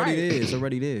money already there. It's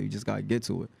already there. You just gotta get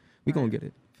to it. We gonna get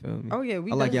it. Feel me? Oh yeah,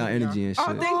 I like y'all energy and shit.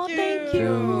 Oh, thank you.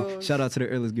 Feel me? Shout out to the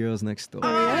illest girls next door.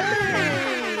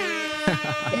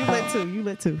 You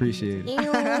lit too. Appreciate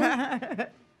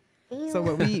it. So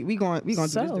what we going to do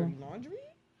this dirty laundry?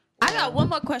 I got one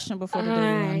more question before the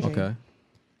dirty laundry. Okay.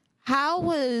 How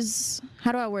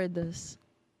do I word this?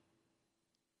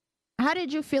 How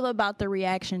did you feel about the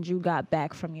reactions you got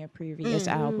back from your previous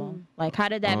album? Like, how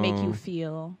did that make you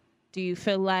feel? Do you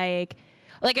feel like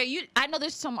are you? I know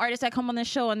there's some artists that come on this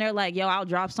show and they're like, "Yo, I'll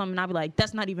drop something," and I'll be like,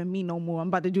 "That's not even me no more. I'm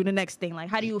about to do the next thing."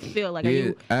 Like, how do you feel? Like, are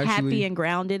you happy and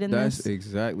grounded in this? That's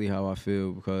exactly how I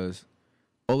feel because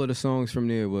all of the songs from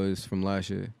there was from last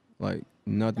year. Like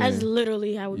nothing. That's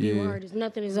literally how we do artists.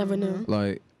 Nothing is ever new.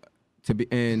 Like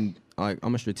like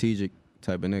I'm a strategic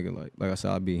type of nigga. Like I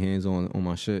said, I be hands on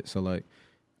my shit. So like,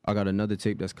 I got another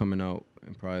tape that's coming out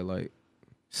and probably like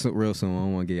real soon. I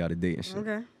don't want to get you out of date and shit.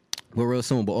 Okay. But real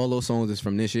soon. But all those songs is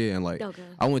from this year and like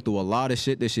I went through a lot of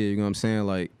shit this year. You know what I'm saying?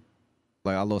 Like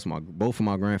I lost both of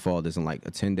my grandfathers in like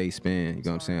a 10-day span. You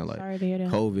know what I'm saying? Like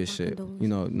COVID shit. You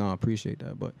know, I appreciate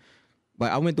that. But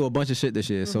like I went through a bunch of shit this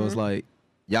year. So it's like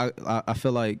y'all. I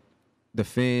feel like the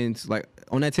fans like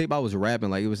on that tape I was rapping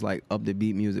like it was like up the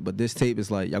beat music. But this tape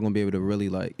is like y'all gonna be able to really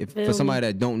like for somebody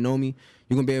that don't know me,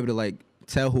 you're gonna be able to like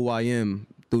tell who I am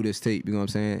through this tape. You know what I'm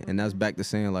saying? And that's back to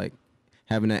saying like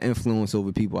having that influence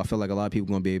over people. I feel like a lot of people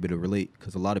gonna be able to relate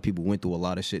because a lot of people went through a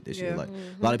lot of shit this year. Like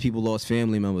a lot of people lost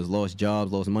family members, lost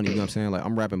jobs, lost money. You know what I'm saying? Like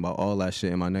I'm rapping about all that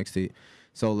shit in my next tape.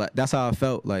 So like that's how I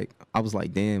felt. Like I was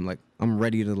like, damn, like I'm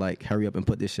ready to like hurry up and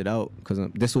put this shit out because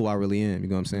this is who I really am. You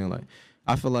know what I'm saying? Like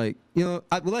I feel like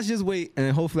let's just wait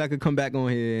and hopefully I could come back on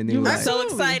here and then. You were so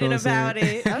excited about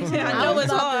it. I know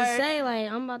it's hard. To say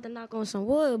like I'm about to knock on some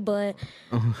wood, but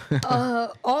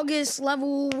August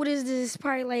level. What is this?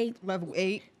 Probably like level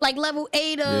 8. Like level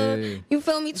 8. You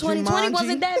feel me? 2020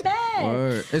 wasn't that bad.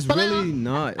 Word. It's but really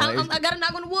not. Like, I gotta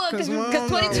knock on the wood because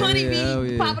 2020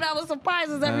 be popping out with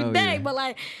surprises every day. But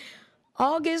like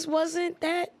August wasn't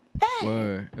that bad.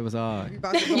 Word. It was odd.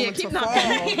 Keep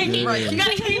knocking. Right. You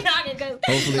gotta keep knocking.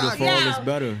 Hopefully the fall is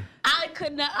better.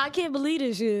 could not. I can't believe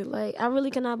this shit. Like, I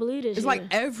really cannot believe this. It's shit. like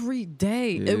every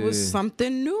day it was Yeah.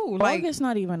 something new. Like August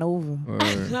not even over.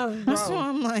 No, That's bro. what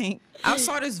I'm like. I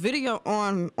saw this video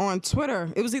on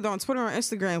Twitter. It was either on Twitter or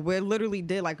Instagram where it literally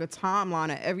did like a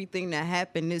timeline of everything that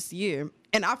happened this year.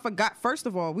 And I forgot. First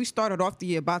of all, we started off the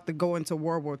year about to go into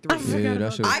World War III. Yeah,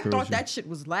 that shit was I thought crazy. that shit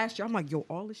was last year. I'm like, yo,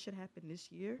 all this shit happened this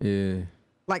year.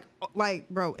 Yeah, Like,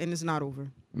 bro, and it's not over.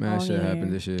 mad shit yeah.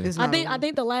 happened this year. It's I not think over. I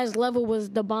think the last level was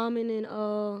the bombing in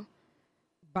Oh,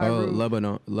 Beirut.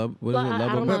 Lebanon. What is it?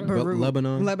 I don't know. Beirut.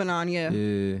 Lebanon. Lebanon, yeah.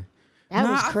 Yeah. that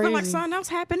Nah, was I crazy. feel like something else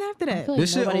happened after that. feel like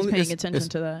This shit nobody's only paying it's- attention it's-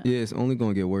 to that. Yeah, it's only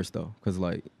gonna get worse though, cause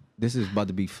like this is about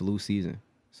to be flu season.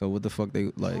 So what the fuck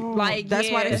they like? Like, That's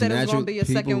why they yeah. said it was gonna be a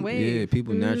second people- wave. Yeah,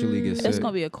 people naturally get sick. It's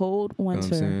gonna be a cold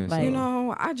winter. saying? Like, So- You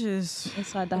know, I just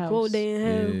inside the house. Cold day in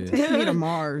hell. Yeah. take me to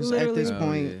Mars at this Literally. Oh,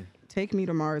 point. yeah. Take me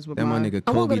to Mars with That my nigga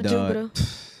I won't go Kobe to died. Jupiter.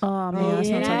 Oh man, that's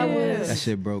not yeah. talking about That this.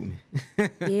 shit broke me.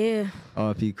 Yeah.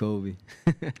 R.P. Kobe.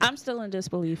 I'm still in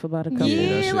disbelief about a couple. Yeah, that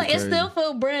Yeah, shit like it crazy. still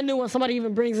feel brand new when somebody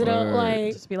even brings it up. Word.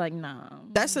 Like Just be like, nah.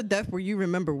 That's a death where you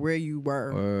remember where you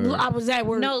were. Word. I was at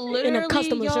work No, and literally, a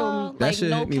customer y'all, showed me. That like, shit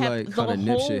no hit me cap, like the how the Nip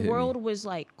shit whole hit me. world was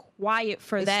like quiet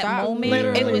for It that stopped. moment.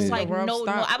 Literally. It was The like world no.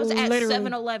 stopped. I was at Literally.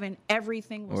 7-Eleven.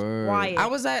 Everything was Word. quiet. I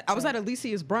was at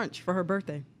Alicia's brunch for her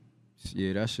birthday.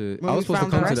 Yeah, that shit. When I we was supposed to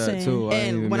found come to her. that too. I didn't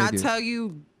And even when I make it. tell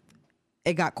you,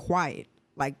 it got quiet.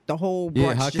 Like the whole brunch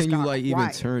Yeah, how just can you got like even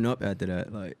quiet. turn up after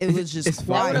that? Like It was just it's that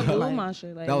quiet. would have fire. blew Like, my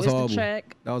shit. Like, That was where's horrible. the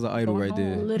check? That was an idol Going right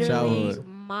there. home. Literally, Childhood.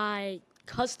 my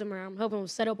customer, I'm helping him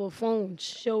set up a phone,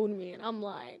 showed me, and I'm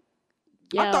like,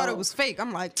 yo. I thought it was fake.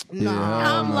 I'm like, Yeah,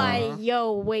 nah. I'm like,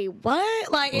 yo, wait,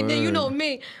 what? Like, and then you know Word.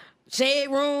 me, shade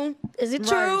room. Is it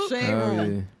true? Right, shade Hell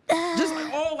room. yeah. Just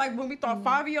like like when we thought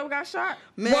Fabio got shot.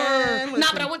 Man, Word. Nah, listen.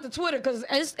 but I went to Twitter because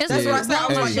it's That's what I said. I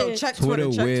was like, yo, shit. check Twitter,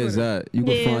 Twitter. Check where's Twitter. that? You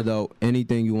can Yeah. find out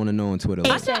anything you want to know on Twitter. I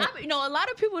Like, said, you know, a lot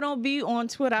of people don't be on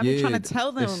Twitter. I've been trying to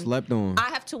tell them. It's slept on. I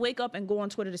have to wake up and go on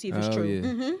Twitter to see if it's Hell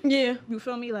true. yeah. Yeah. You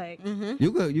feel me? Like,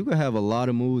 You could have a lot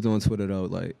of moods on Twitter though.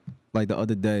 Like the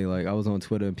other day, like I was on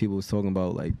Twitter and people was talking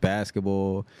about like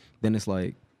basketball. Then it's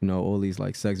like, you know, all these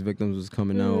like sex victims was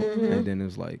coming out, and then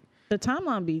it's like the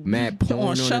timeline be mad porn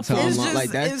on the shuffle. timeline. It's just,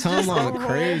 Like that it's just a timeline whole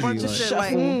crazy. bunch of Like, shit.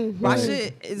 Like, my like,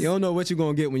 shit is. you don't know what you're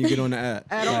gonna get when you get on the app.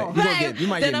 At Like, all. You, gonna get, you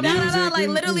might Then get I'm music. like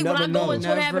you literally when never I go know. on Twitter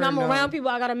and I'm Never know. around people,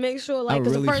 I gotta make sure like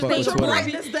because really the first fuck thing with should Twitter. write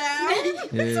Write this down.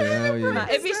 Yeah, hell yeah.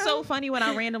 It'd be so funny when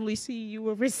I randomly see you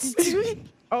a receipt.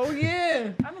 Oh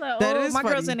yeah. I'm like, That oh, is my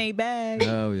girl's funny. in a bag.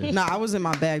 Hell yeah. Nah, I was in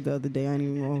my bag the other day. I ain't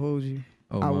even gonna hold you.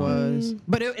 Oh, I wow. was,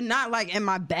 but it not like in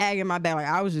my bag. Like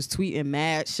I was just tweeting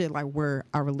mad shit. Like where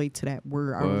I relate to that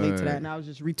word, I relate to that, Word. and I was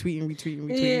just retweeting.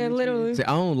 Yeah, literally. See, I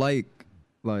don't like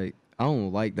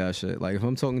that shit. Like if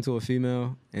I'm talking to a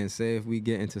female and say if we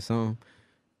get into something,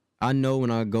 I know when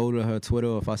I go to her Twitter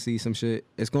or if I see some shit,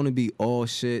 it's gonna be all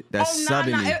shit that's Oh nah,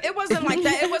 subbing me. it wasn't like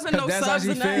that. It wasn't no That's how subs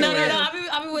she or nothing. feel. No, Yeah.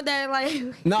 I be with that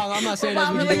like. No, I'm not saying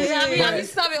that's what you do. I be but-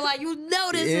 subbing like you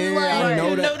know this is Yeah, like. I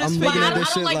know that. I'm But looking I at don't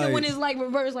this shit like it like. when it's like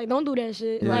reverse. Like don't do that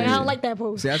shit. Yeah, Like I yeah. don't like that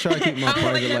post. See, I try to keep my I don't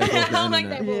like private that. life off I the don't like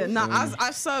internet. that. Yeah, nah, I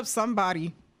subbed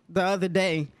somebody the other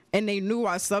day, and they knew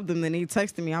I subbed them. Then they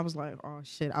texted me. I was like, oh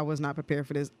shit, I was not prepared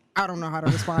for this. I don't know how to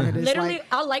respond to this. Literally, like,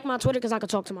 I like my Twitter because I could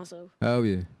talk to myself. Hell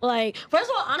yeah. Like, first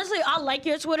of all, honestly, I like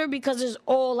your Twitter because it's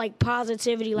all like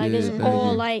positivity. Like, Yeah, it's thank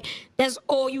all you. like that's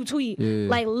all you tweet. Yeah.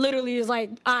 Like, literally, it's like,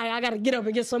 I gotta get up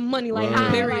and get some money. Like,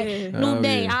 Word. like new Oh,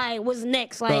 day. yeah. What's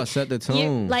next? Like, set the your-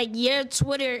 tone. like your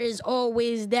Twitter is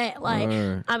always that. Like,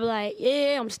 Word. I be like,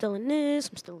 yeah, I'm still in this.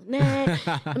 I'm still in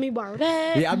that. Let me borrow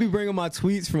that. Yeah, I be bringing my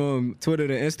tweets from Twitter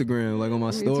to Instagram, like on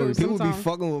my story. too, People be sometimes.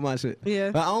 fucking with my shit.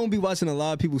 Yeah. But I don't be watching a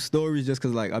lot of people's stories just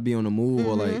cause like I be on the move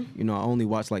or like, you know, I only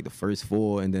watch like the first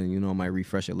 4 and then, you know, I might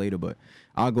refresh it later. But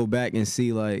I'll go back and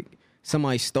see like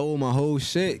somebody stole my whole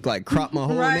shit, like crop my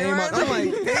whole Right, name right. out. I'm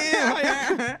like,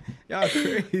 damn, y'all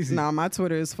crazy. nah, my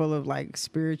Twitter is full of like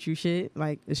spiritual shit,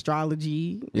 like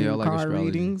astrology, Yeah, I and like card astrology.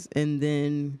 readings, and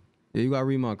then Yeah, you gotta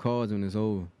read my cards when it's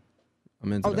over.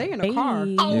 I'm into that. they in the car.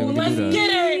 Hey. Oh, Yeah, we can let's do that. get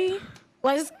it.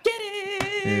 Let's get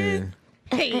it.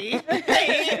 Yeah.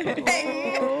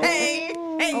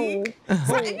 Hey,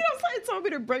 so, you know, somebody told me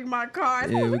to break my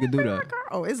card. Yeah, Oh, we let can me do break that. my card.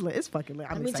 Oh, it's lit. It's fucking lit.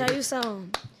 I'm Let me excited. tell you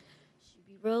something. Should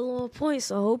be real on point,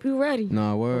 so I hope you ready.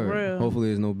 Nah, word. real. Hopefully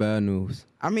there's no bad news.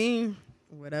 I mean,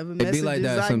 whatever It messages be like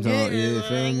that I sometimes. get, Yeah, you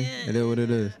feel me? It is what it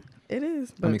is. it is.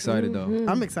 I'm but- excited though.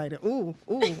 I'm excited. Ooh.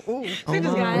 She just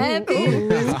got happy.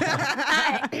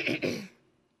 Alright.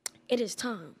 It is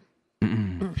time.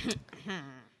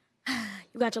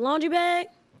 You got your laundry bag?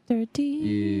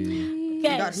 30.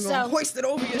 Yeah. Okay, You so gonna hoist it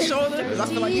over your shoulder? 'Cause I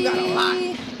feel like you got a lot.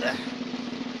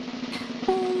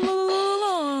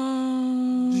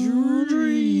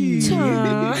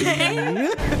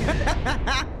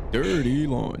 Dirty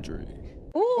laundry.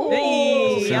 Ooh,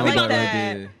 hey, I Sounds like like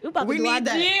that. idea. We need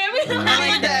that. Yeah, we I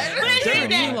like that.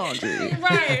 Dirty laundry.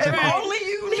 right, If right. only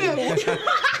you knew.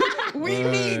 We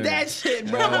need that shit,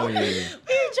 bro. Oh, yeah.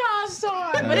 We try so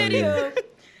hard. But Hell yeah. anywho,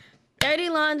 Dirty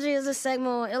Laundry is a segment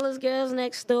on Illest Girls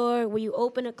Next Door where you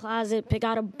open a closet, pick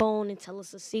out a bone, and tell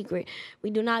us a secret. We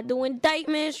do not do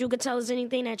indictments. You can tell us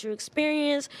anything that you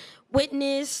experienced,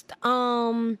 witnessed.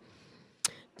 Yeah,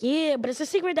 but it's a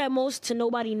secret that most to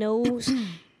nobody knows.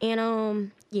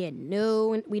 And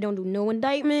no, we don't do no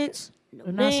indictments. No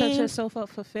Do not set names. yourself up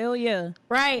for failure.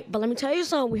 Right, but let me tell you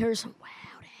something. We heard some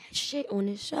wild ass shit on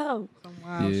this show.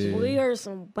 Yeah. We heard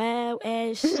some wild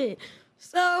ass shit.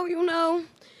 So,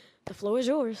 the floor is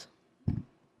yours.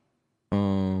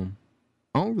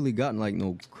 I don't really got like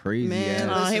no crazy Man,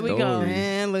 ass here we go. stories.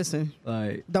 Man, listen.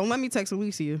 Like Don't let me text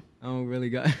Alicia. I don't really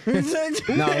got.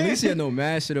 No, Alicia know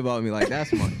mad shit about me. Like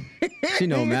that's my. She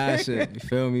know mad shit. You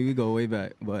feel me? We go way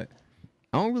back, but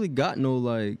I don't really got no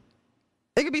like.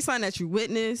 It could be something that you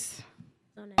witnessed.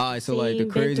 Alright, so like the Seen, been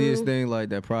craziest through. thing like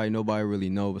that probably nobody really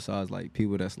know besides like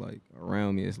people that's like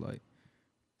around me is like.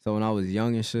 So when I was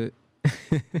young and shit.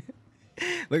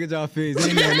 Look at y'all face.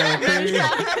 Ain't even nothing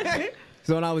crazy.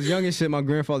 So when I was young and shit, my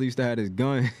grandfather used to have this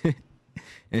gun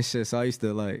and shit. So I used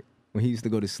to like when he used to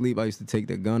go to sleep, I used to take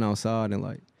the gun outside and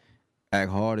like act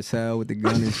hard as hell with the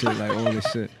gun and shit, like all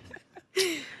this shit.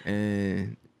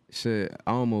 And shit,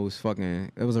 I almost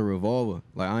fucking it was a revolver.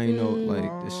 Like I ain't know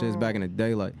like the shit's back in the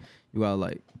day, like you gotta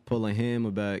like pull a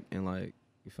hammer back and like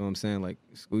you feel what I'm saying, like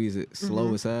squeeze it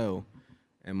slow as hell.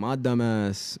 And my dumb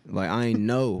ass, like I ain't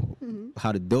know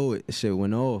how to do it. The shit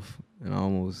went off and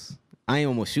I ain't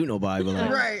almost shoot nobody, but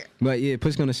like Right. But yeah,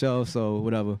 push on the shelf, so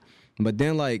whatever. But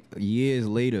then like years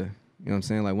later, you know what I'm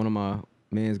saying? Like one of my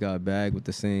mans got a bag with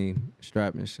the same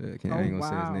strap and shit. I ain't gonna say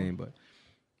wow. his name, but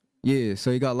yeah,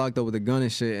 so he got locked up with a gun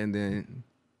and shit, and then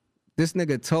this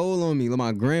nigga told on me, like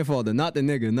my grandfather, not the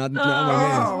nigga, not my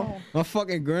man. My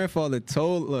fucking grandfather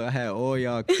told, look, I had all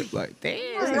y'all like,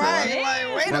 damn. Right.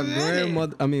 Like, wait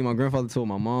a minute. My grandfather told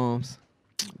my moms,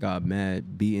 got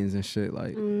mad beatings and shit,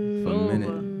 like for a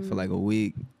minute, for like a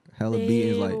week, hella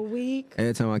beatings, Damn, like a week.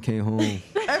 every time I came home.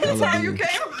 Every hella time you beatings.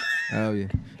 came. Hell yeah.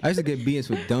 I used to get beatings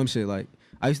with dumb shit. Like,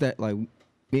 I used to, like,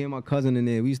 me and my cousin in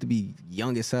there, we used to be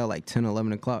young as hell, like 10,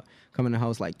 11 o'clock. Come in the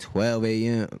house like 12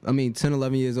 a.m. I mean, 10,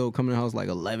 11 years old, come in the house like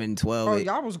 11, 12. Oh, 8.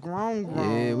 y'all was grown.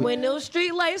 Yeah, we- When those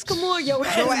street lights come on, your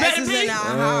ass Your ass better is be. in our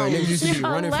house. Niggas used to be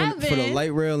running for the 11.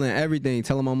 light rail and everything,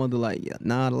 telling my mother, like, yeah,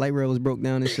 nah, the light rail was broke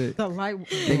down and shit. The light.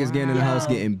 Niggas getting in the house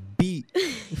getting beat. You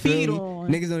feel Beat me? on.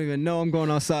 Niggas don't even know I'm going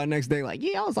outside next day. Like,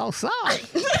 yeah, I was outside.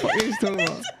 What niggas talking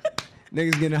about?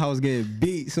 Niggas get in the house getting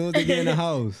beat soon as they get in the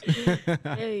house.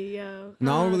 Hey, yo.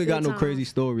 No, I don't really Good got no time. crazy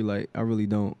story. Like, I really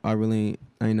don't. I ain't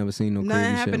never seen no Nothing crazy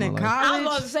shit happened in in my life. I was about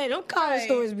college. to say, them college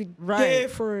stories be Right.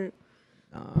 different.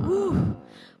 Whew.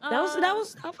 That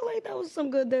was. I feel like that was some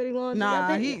good dirty laundry. I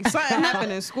Nah, think- something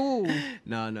happened in school.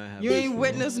 Nah, no. You ain't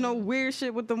witnessed no weird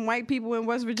shit with them white people in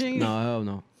West Virginia. No, hell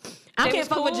no. I They can't was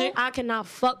fuck with. cool? I cannot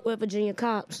fuck with Virginia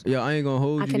cops. Yeah, I ain't gonna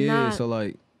hold I you. Yeah, cannot. so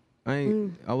like,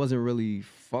 I wasn't really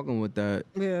fucking with that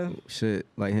Yeah. shit.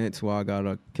 Like, hence why I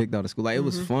got kicked out of school. Like, it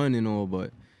was fun and all,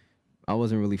 but I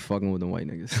wasn't really fucking with the white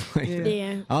niggas. Like,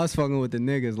 Yeah. I was fucking with the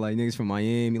niggas, like niggas from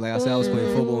Miami. Like I said, I was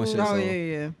playing football and shit. Oh so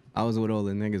yeah. I was with all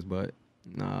the niggas, but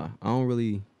nah,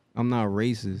 I'm not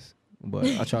racist, but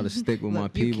I try to stick with my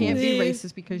Look, you people. can't be Yeah.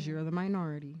 racist because you're the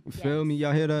minority. You feel me?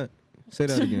 Y'all hear that? Say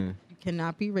that again. You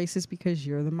cannot be racist because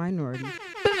you're the minority.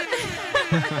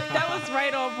 That was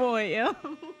right on point, yo.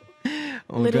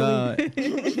 Oh God. Let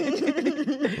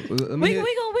me hear-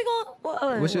 We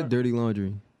gon' what's your dirty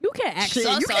laundry? You can't ask Shit,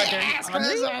 us you our can't dirty ask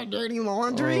laundry. us our dirty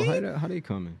laundry. How they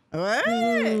coming? What?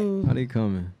 How they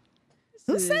coming?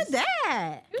 Who said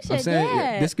that? You I'm said saying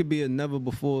that. this could be a never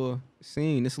before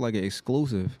seen. This is like an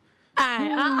exclusive.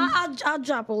 Alright, I'll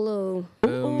drop a little.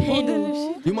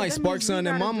 You might spark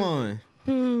something in my mind.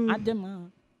 I did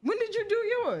mine. When did you do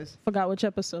yours? Forgot which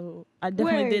episode. I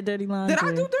definitely Wait. did dirty laundry. Did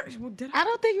I do dirty? Well, did I? I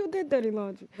don't think you did dirty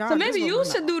laundry. God, So this maybe one you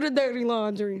was should do the dirty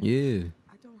laundry. Yeah.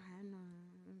 I don't have none.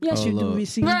 Yes, Oh, you do, Lord.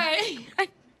 receipt. Right.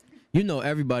 You know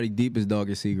everybody deepest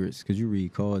darkest secrets because you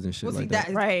read cards and shit Well, see, like that that.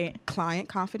 is Right. client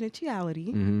confidentiality.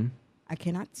 Mm-hmm. I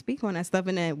cannot speak on that stuff.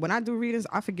 And then when I do readings,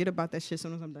 I forget about that shit as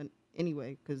soon as I'm done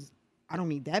anyway, because I don't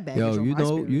need that baggage. Yo, on you my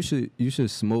know spirit. you should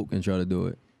smoke and try to do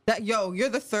it. That you're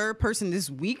the third person this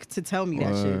week to tell me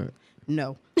that Word. shit.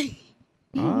 No.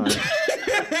 All right.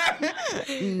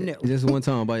 No. Just one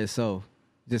time by yourself.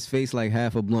 Just face like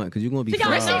half a blunt because you're gonna be She got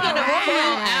fried. the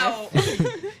whole out.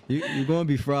 You're gonna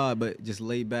be fried, but just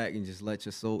lay back and just let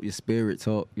your spirit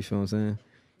talk. You feel what I'm saying?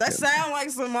 That sound like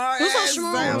some hard ass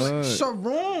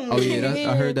shrooms. Oh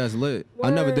yeah, I heard that's lit. I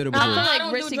never did it before. I feel I like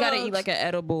don't do Rissy gotta drugs, eat like an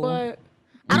edible. But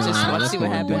Let's that's see what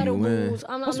gonna happens. happen. You win. edibles.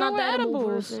 I'm What's not wrong the with edible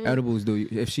edibles? person. Edibles do.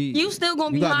 If she, You still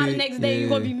gonna be gotta hot the next day. You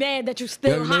gonna be mad that you You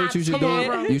still know hot what you should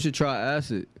tomorrow. do? You should try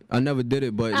acid. I never did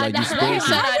it, but like you that's supposed what to.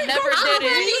 said I never did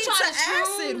it. You try to to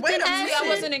acid. Wait a minute. I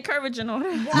wasn't encouraging on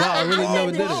it. No, I really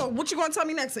never did Whoa, it. what you gonna tell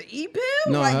me next? An E pill?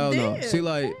 No, like, hell no. damn. See,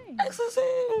 like,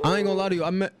 I ain't gonna lie to you. I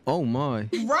met. Oh my.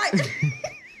 Right.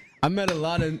 I met a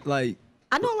lot of like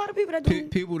I know a lot of people that do.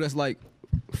 people that's like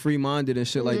free-minded and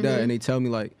shit like that, and they tell me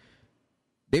like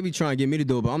they be trying to get me to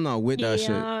do it, but I'm not with that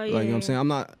shit. Like, you know what I'm saying? I'm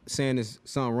not saying there's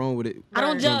something wrong with it. I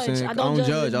don't You know what I'm judge. saying? I don't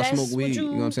judge. I That's smoke what weed. you-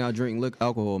 You know what I'm saying? I drink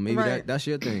alcohol. Maybe Right. that's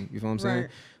your thing. You feel what I'm saying? Right.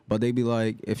 But they be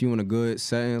like, if you in a good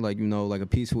setting, like, you know, like a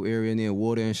peaceful area near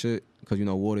water and shit, because, you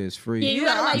know, water is free. Yeah, you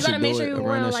gotta should make do sure it you're around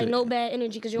around that like shit. no bad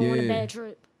energy because you don't want a Yeah. bad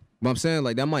trip. But I'm saying,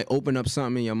 like, that might open up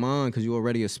something in your mind because you're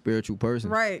already a spiritual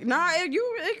person. Right. Nah,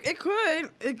 it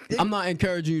could. I'm not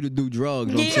encouraging you to do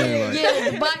drugs. But I'm saying, like,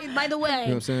 Yeah. By the way, you know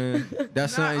what I'm saying?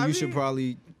 That's something I you should mean-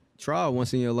 probably try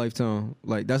once in your lifetime.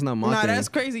 Like, that's not my Nah, thing. that's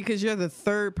crazy because you're the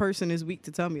third person this week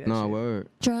to tell me that. Nah, shit. word.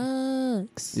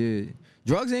 Drugs. Yeah.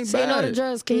 Drugs ain't say bad. no to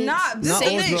drugs, kids. Nah, this Not is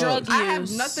all the thing. drugs. I have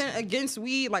use. nothing against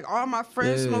weed. Like all my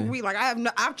friends Yeah. smoke weed. Like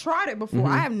I've tried it before.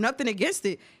 I have nothing against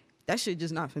it. That shit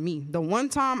just not for me. The one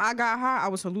time I got high, I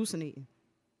was hallucinating.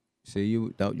 See,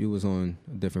 you thought you was on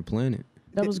a different planet.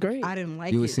 That was great. I didn't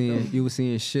like You it. was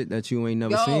seeing shit that you ain't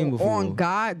never Yo, seen before. on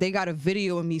God, they got a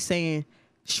video of me saying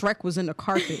Shrek was in the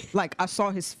carpet. Like I saw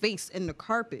his face in the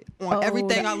carpet. On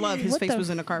everything I love, his what face the was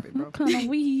in the carpet, bro. What kind of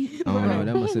weed? I don't know.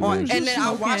 That must have On, been. and then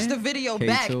I watched the video K2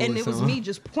 back, and or it was something. me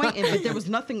just pointing, but there was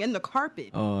nothing in the carpet.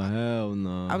 Oh hell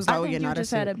no. I was I like, oh think yeah, you nah,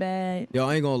 just that's had it. a bad. Yo,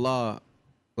 I ain't gonna lie.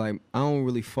 Like, I don't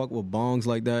really fuck with bongs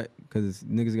like that because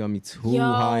niggas got me too Yo,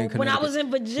 high in Connecticut. when I was in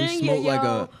we Virginia, smoke like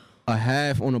yo. a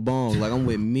half on a bong. Like, I'm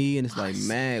with me and it's like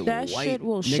mad That white. shit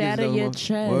will niggas shatter that your want-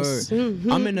 chest. Word.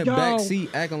 I'm in the Yo. back seat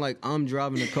acting like I'm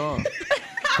driving the car.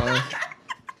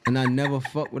 And I never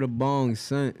fucked with a bong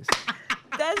since.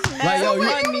 That's Like, yo,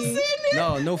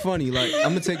 funny. no funny. Like, I'm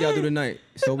gonna take y'all through the night.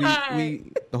 So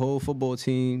we the whole football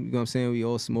team, you know what I'm saying? We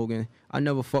all smoking. I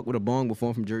never fucked with a bong before.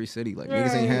 I'm from Jersey City. Like,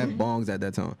 niggas ain't have bongs at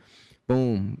that time.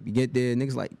 Boom, we get there,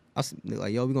 niggas like,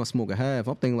 yo, we gonna smoke a half.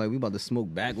 I'm thinking like we about to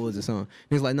smoke backwards or something.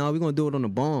 Niggas like, nah, we gonna do it on the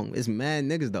bong. It's mad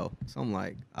niggas though. So I'm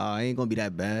like, I ain't gonna be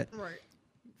that bad. Right.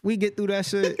 We get through that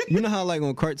shit. You know how like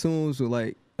on cartoons with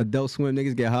like Adult Swim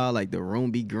niggas get high, like the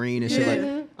room be green and shit.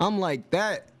 Like I'm like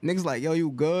that. Niggas like, yo,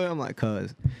 you good? I'm like,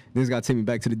 cuz. Niggas gotta take me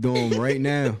back to the dorm right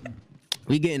now.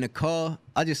 We get in the car.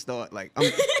 I just thought like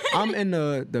I'm in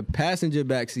the passenger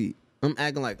back seat. I'm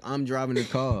acting like I'm driving the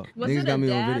car. Was Niggas it got a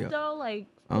me on dad video. though? Like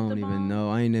I don't even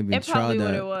know. I ain't even It tried probably that.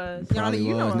 what it was. Probably Yanni,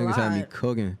 you know was. a Niggas had me lot.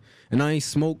 cooking. And I ain't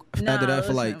smoke after that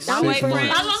for like listen, 6 my months. boyfriend-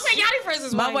 I was gonna say Yanni friends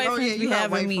is My white. white Oh, friends yeah, be you got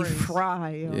having white me friends. fry.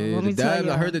 Yo. Yeah, Let me the tell dabs.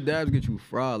 you. I heard the dabs get you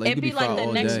fried. Like It'd you be be fried like the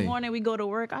all next day. morning we go to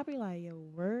work. I'd be like, yo,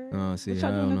 word. See, what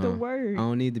y'all hell doing at the no. word? I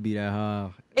don't need to be that high.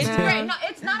 It's great. No,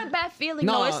 it's not a bad feeling.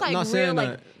 No, No, it's like not real. saying Like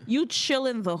that. you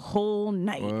chilling the whole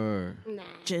night. Word.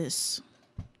 Just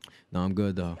No, I'm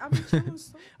good though.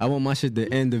 I want my shit to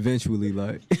end eventually.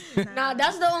 Like, Nah,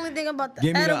 that's the only thing about the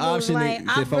give me the edibles. option like, if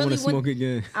I want to really smoke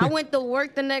again. I went to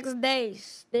work the next day,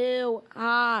 still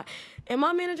high. And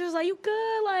my manager was like, you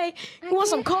good? Like, you want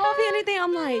some coffee or anything?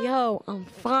 I'm like, yo, I'm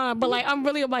fine. But like, I'm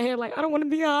really in my head, like, I don't want to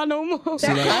be high no more. See,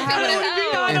 like, I don't want to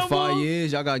be high in no 5 more.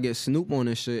 years, y'all gotta get Snoop on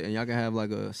this shit, and y'all can have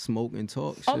like a smoke and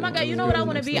talk. oh shit. my god, you Ellis know what I Girls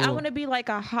want to Next be? I Door. want to be like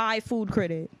a high food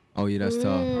critic. Oh yeah, that's tough.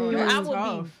 I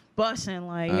would be busting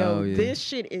like, yo, Oh, yeah. this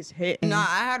shit is hitting. Nah,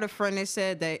 I had a friend that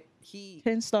said that he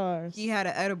 10 stars. had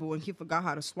an edible and he forgot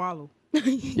how to swallow.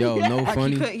 Yo, no Like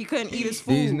funny. he couldn't eat his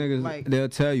food. These niggas, like, they'll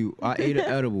tell you, I ate an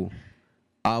edible.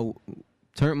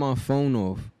 Turned my phone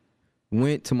off,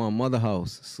 went to my mother's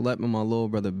house, slept in my little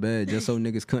brother's bed just so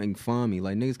niggas couldn't find me.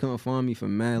 Like, niggas couldn't find me for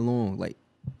mad long, like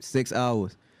 6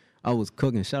 hours. I was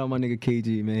cooking. Shout out my nigga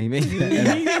KG, man. He made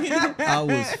that. I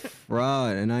was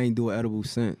fried, and I ain't do an edible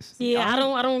since. Yeah,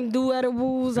 I don't do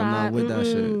edibles. I'm not with that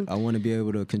shit. I want to be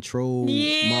able to control my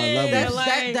Yeah, levels.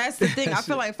 that's the thing. I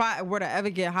feel like if I were to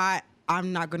ever get high,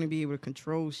 I'm not gonna be able to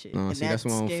control shit. And See, that's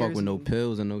why I don't fuck scares with no me.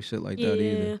 pills and no shit like that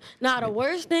Yeah. either. Nah, the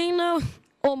worst thing though,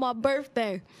 on my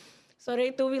birthday. So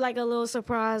they threw me like a little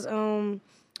surprise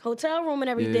hotel room and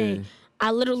everything. Yeah. I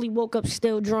literally woke up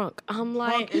still drunk. I'm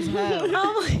like, It's hell. I'm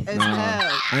like, It's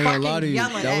hell. I ain't gonna lie to you.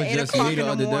 Yelling That at was 8 just o'clock me the in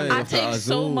the other day. morning. I after take so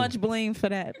Azul. much blame for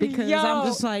that because Yo, I'm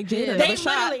just like, Jada, they another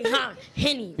shot. literally,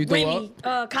 Henny, You threw Remy,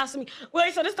 Kasumi.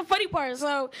 Wait, so this the funny part.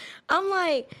 So I'm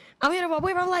like, I'm here to my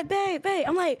boyfriend. I'm like, babe.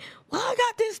 I'm like, well, I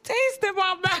got this taste in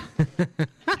my mouth. It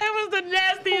was the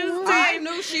nastiest I thing.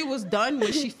 knew she was done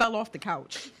when she fell off the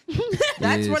couch.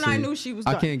 That's Yeah, when I see, knew she was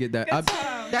done. I can't get that.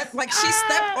 That's like she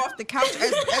stepped off the couch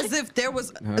as if there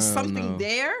was something no.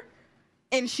 there,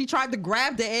 and she tried to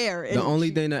grab the air. And The only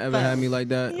she thing that ever had me like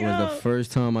that was the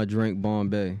first time I drank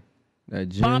Bombay. That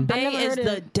gin. Bombay never is heard of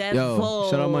the it. devil.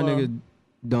 Yo, shout out my nigga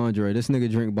Dondre. This nigga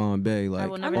drink Bombay. Like,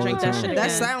 will never all drink the that time. shit That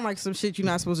again. sound like some shit you're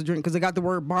not supposed to drink because it got the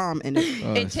word bomb in it.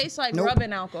 It tastes like Nope.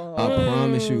 rubbing alcohol. I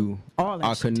promise you, All that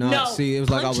I could not No. see. It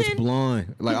was like I was Punching?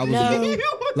 blind. Like I was, No.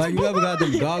 like you ever got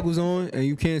them goggles on and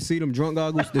you can't see them drunk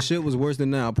goggles? The shit was worse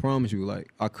than that. I promise you. Like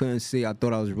I couldn't see. I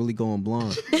thought I was really going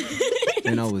blind,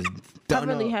 and I was I done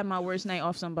really up. had my worst night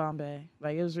off some Bombay.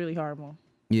 Like it was really horrible.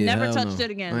 Yeah, Never hell touched no.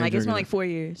 it again. I ain't Like it's been drinking like 4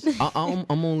 years. it.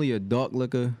 I'm only a dark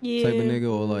liquor type of Yeah.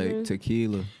 nigga or like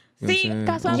tequila. You know See, what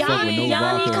I'm saying? I don't fuck with no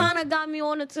Yanni vodka. kind of got me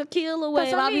on the tequila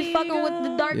wave. I be fucking with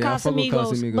the dark Yeah, I fuck with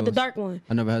Casamigos, but the Casamigos. dark one.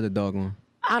 I never had the dark one.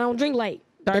 I don't drink light.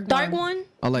 The dark one.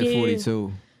 I like yeah.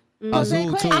 42. Jose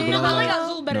Azul too, Quavo. but I like like,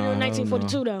 Azul better Nah, than hell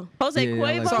 1942 though. Jose Yeah, I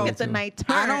like Quavo that gets a too. night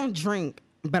I turn. don't drink,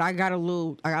 but I got a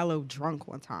little drunk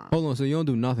one time. hold on, so you don't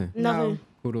do nothing? Nothing.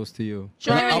 Kudos to you.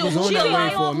 Sure. I was on She that do way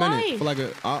for a all minute. night. For like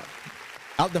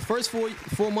out the first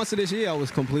four months of this year, I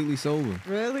was completely sober.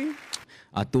 Really?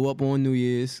 I threw up on New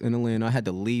Year's in Atlanta. I had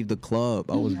to leave the club.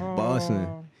 I was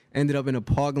busting. Ended up in a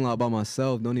parking lot by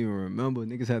myself. Don't even remember.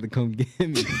 Niggas had to come get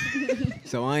me.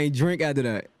 So I ain't drink after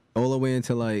that. All the way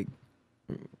until like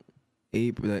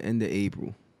April, the end of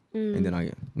April. And then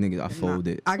I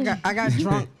folded. I got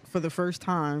drunk for the first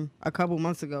time a couple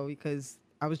months ago because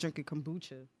I was drinking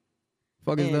kombucha.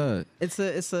 Fuck is And that?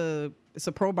 it's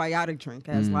a probiotic drink.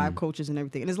 It has live coaches and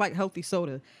everything, and it's like healthy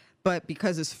soda, but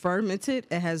because it's fermented,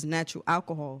 it has natural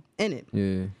alcohol in it.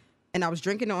 Yeah. And I was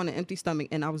drinking it on an empty stomach,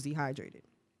 and I was dehydrated.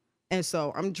 And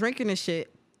so I'm drinking this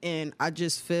shit, and I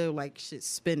just feel like shit's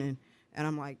spinning, and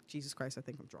I'm like, Jesus Christ, I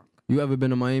think I'm drunk. You ever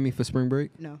been to Miami for spring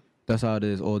break? No, That's how it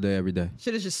is all day, every day.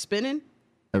 shit is just spinning.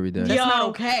 Every day. That's not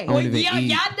okay. I don't even eat.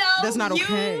 Y'all know That's not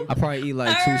okay. I probably eat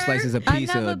like 2 slices of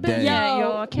pizza a day.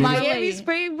 Yo, I can't Miami relate.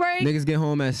 spring break. Niggas get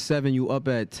home at 7, you up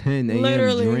at 10 a.m.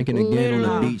 Literally, drinking again on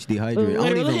literally. the beach, dehydrated. I don't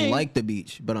Literally. even like the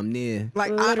beach, but I'm near.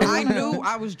 Like I knew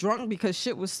I was drunk because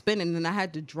shit was spinning, and I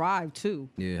had to drive too.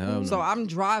 Yeah, hell So no. I'm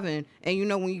driving, and you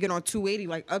know when you get on 280,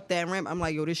 like up that ramp, I'm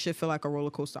like, yo, this shit feel like a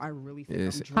roller coaster. I really think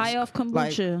Yes. I'm drunk. High off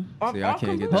Like, kombucha. off, See, I off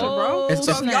can't kombucha, get that. bro. It's-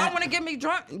 So if snap. y'all want to get me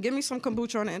drunk, give me some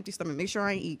kombucha on an empty stomach. Make sure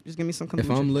I ain't eat. Just give me some kombucha. If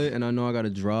I'm lit and I know I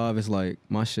gotta drive, it's like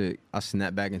my shit. I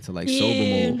snap back into like sober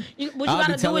Yeah. mode. What you I'll be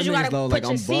gotta do telling is you niggas, gotta though, put like,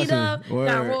 your I'm seat busting. up, you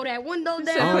gotta Word. roll that window I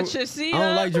down. don't, Put your seat I don't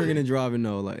up. like drinking and driving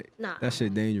though. Like Nah. that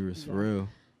shit dangerous for real.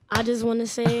 I just want to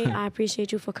say I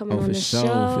appreciate you for coming Oh, on for the sure,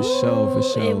 show. for sure, for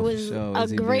sure, It for was sure. a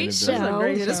Izzy being great the best. show.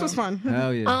 Yeah, this was fun.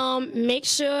 Hell yeah. Make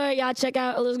sure y'all check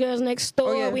out Illest Girls Next Door.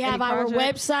 Oh, yeah. We Any have our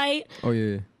projects? website. Oh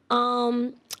yeah.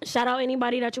 Shout out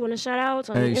anybody that you want to shout out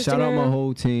on Hey, Instagram. shout out my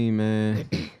whole team, man.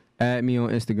 Add me on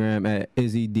Instagram at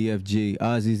IzzyDFG,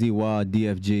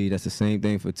 IZZYDFG. That's the same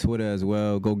thing for Twitter as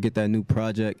well. Go get that new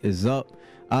project. It's up.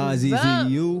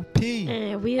 IZZUP.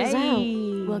 And we is Hey.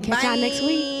 out. We'll catch y'all next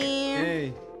week.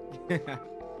 Hey.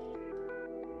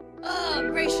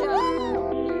 Great show.